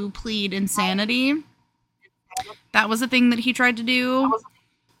to plead insanity. That was a thing that he tried to do,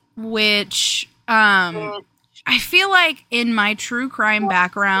 which I feel like in my true crime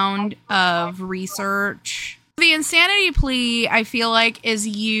background of research, the insanity plea, I feel like, is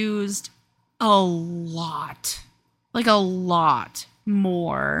used a lot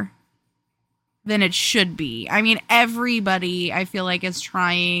more than it should be. I mean, everybody, I feel like, is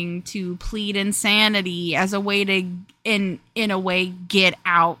trying to plead insanity as a way to, in a way, get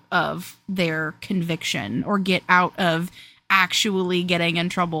out of their conviction or get out of actually getting in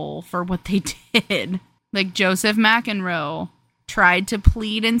trouble for what they did. Like Joseph McEnroe tried to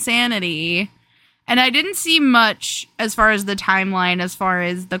plead insanity, and I didn't see much as far as the timeline, as far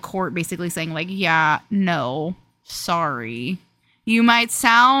as the court basically saying like, yeah, no, sorry. You might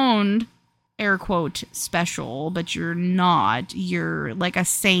sound, air quote, special, but you're not. You're like a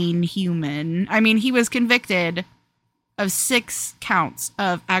sane human. I mean, he was convicted of 6 counts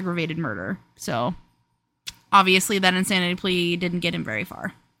of aggravated murder. So obviously that insanity plea didn't get him very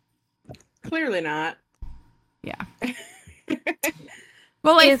far. Clearly not. Yeah.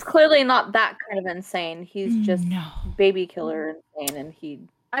 Well, he's clearly not that kind of insane. He's just baby killer insane, and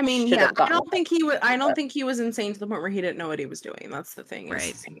I don't think he was insane to the point where he didn't know what he was doing. That's the thing.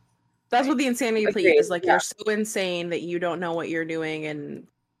 Right. That's what the insanity plea is. Like, you're so insane that you don't know what you're doing, and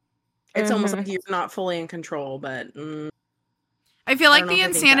it's almost like you're not fully in control, but... I feel like the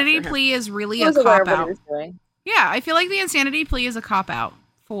insanity plea is really a cop-out. Yeah, I feel like the insanity plea is a cop-out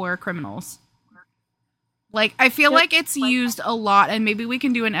for criminals. Like, I feel like it's used a lot, and maybe we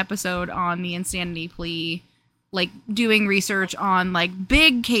can do an episode on the insanity plea, like doing research on like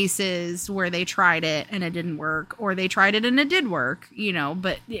big cases where they tried it and it didn't work, or they tried it and it did work, you know,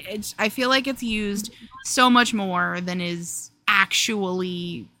 but I feel like it's used so much more than is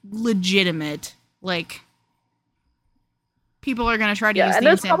actually legitimate. Like, people are going to try to use the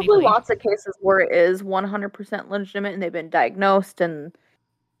insanity plea. And there's probably lots of cases where it is 100% legitimate and they've been diagnosed and,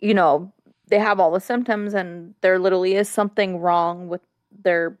 you know, they have all the symptoms and there literally is something wrong with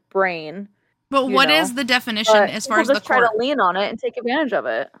their brain. But what is the definition as far as the court? Try to lean on it and take advantage of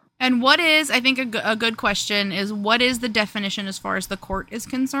it. And what is, I think a good question is, what is the definition as far as the court is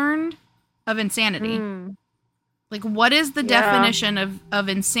concerned of insanity? Like, what is the definition of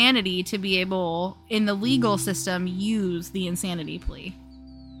insanity to be able, in the legal system, use the insanity plea?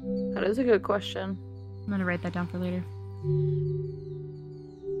 That is a good question. I'm going to write that down for later.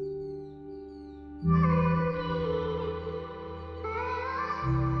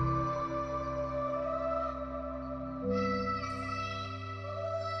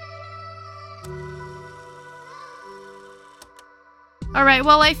 All right,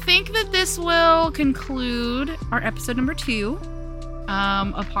 well, I think that this will conclude our episode number 2.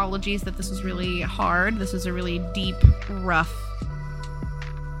 Apologies that this was really hard. This is a really deep, rough,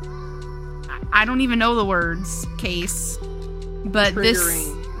 I don't even know the words, case. But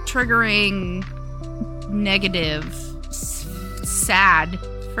triggering, negative, sad,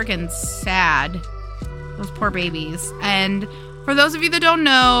 freaking sad. Those poor babies. And for those of you that don't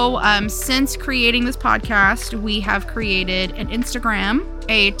know, since creating this podcast, we have created an Instagram,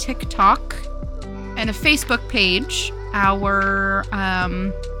 a TikTok, and a Facebook page. Our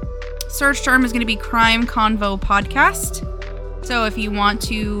search term is going to be Crime Convo Podcast. So if you want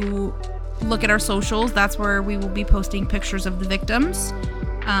to look at our socials, that's where we will be posting pictures of the victims.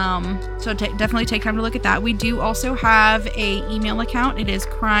 So definitely take time to look at that. We do also have a email account. It is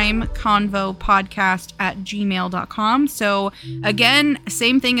crimeconvopodcast@gmail.com. So again,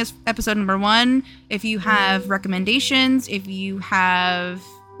 same thing as episode number 1. If you have recommendations, if you have,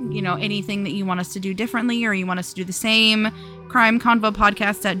 anything that you want us to do differently or you want us to do the same,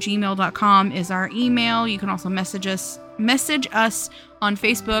 crimeconvopodcast@gmail.com is our email. You can also message us on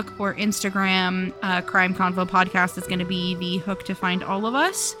Facebook or Instagram. Crime Convo Podcast is going to be the hook to find all of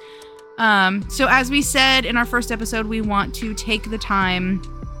us. So as we said in our first episode, we want to take the time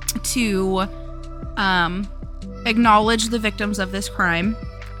to acknowledge the victims of this crime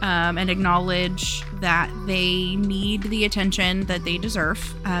and acknowledge that they need the attention that they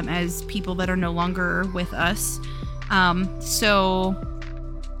deserve as people that are no longer with us. So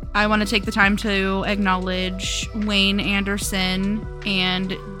I want to take the time to acknowledge Wayne Anderson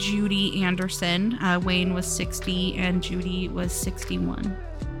and Judy Anderson. Wayne was 60 and Judy was 61.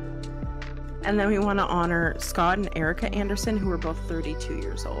 And then we want to honor Scott and Erica Anderson, who were both 32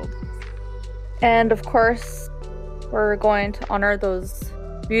 years old. And of course, we're going to honor those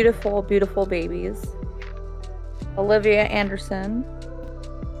beautiful, beautiful babies. Olivia Anderson,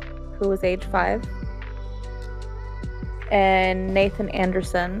 who was age 5. And Nathan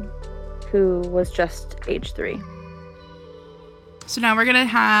Anderson, who was just age 3. So now we're going to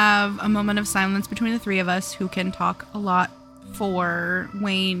have a moment of silence between the 3 of us who can talk a lot for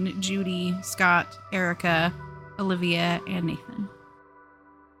Wayne, Judy, Scott, Erica, Olivia, and Nathan.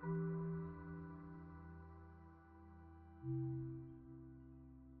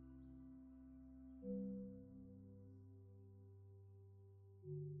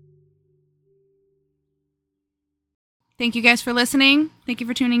 Thank you guys for listening. Thank you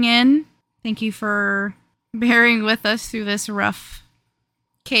for tuning in. Thank you for bearing with us through this rough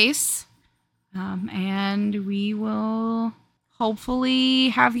case. And we will hopefully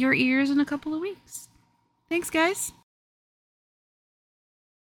have your ears in a couple of weeks. Thanks, guys.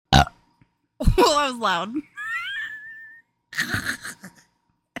 Well, that was loud.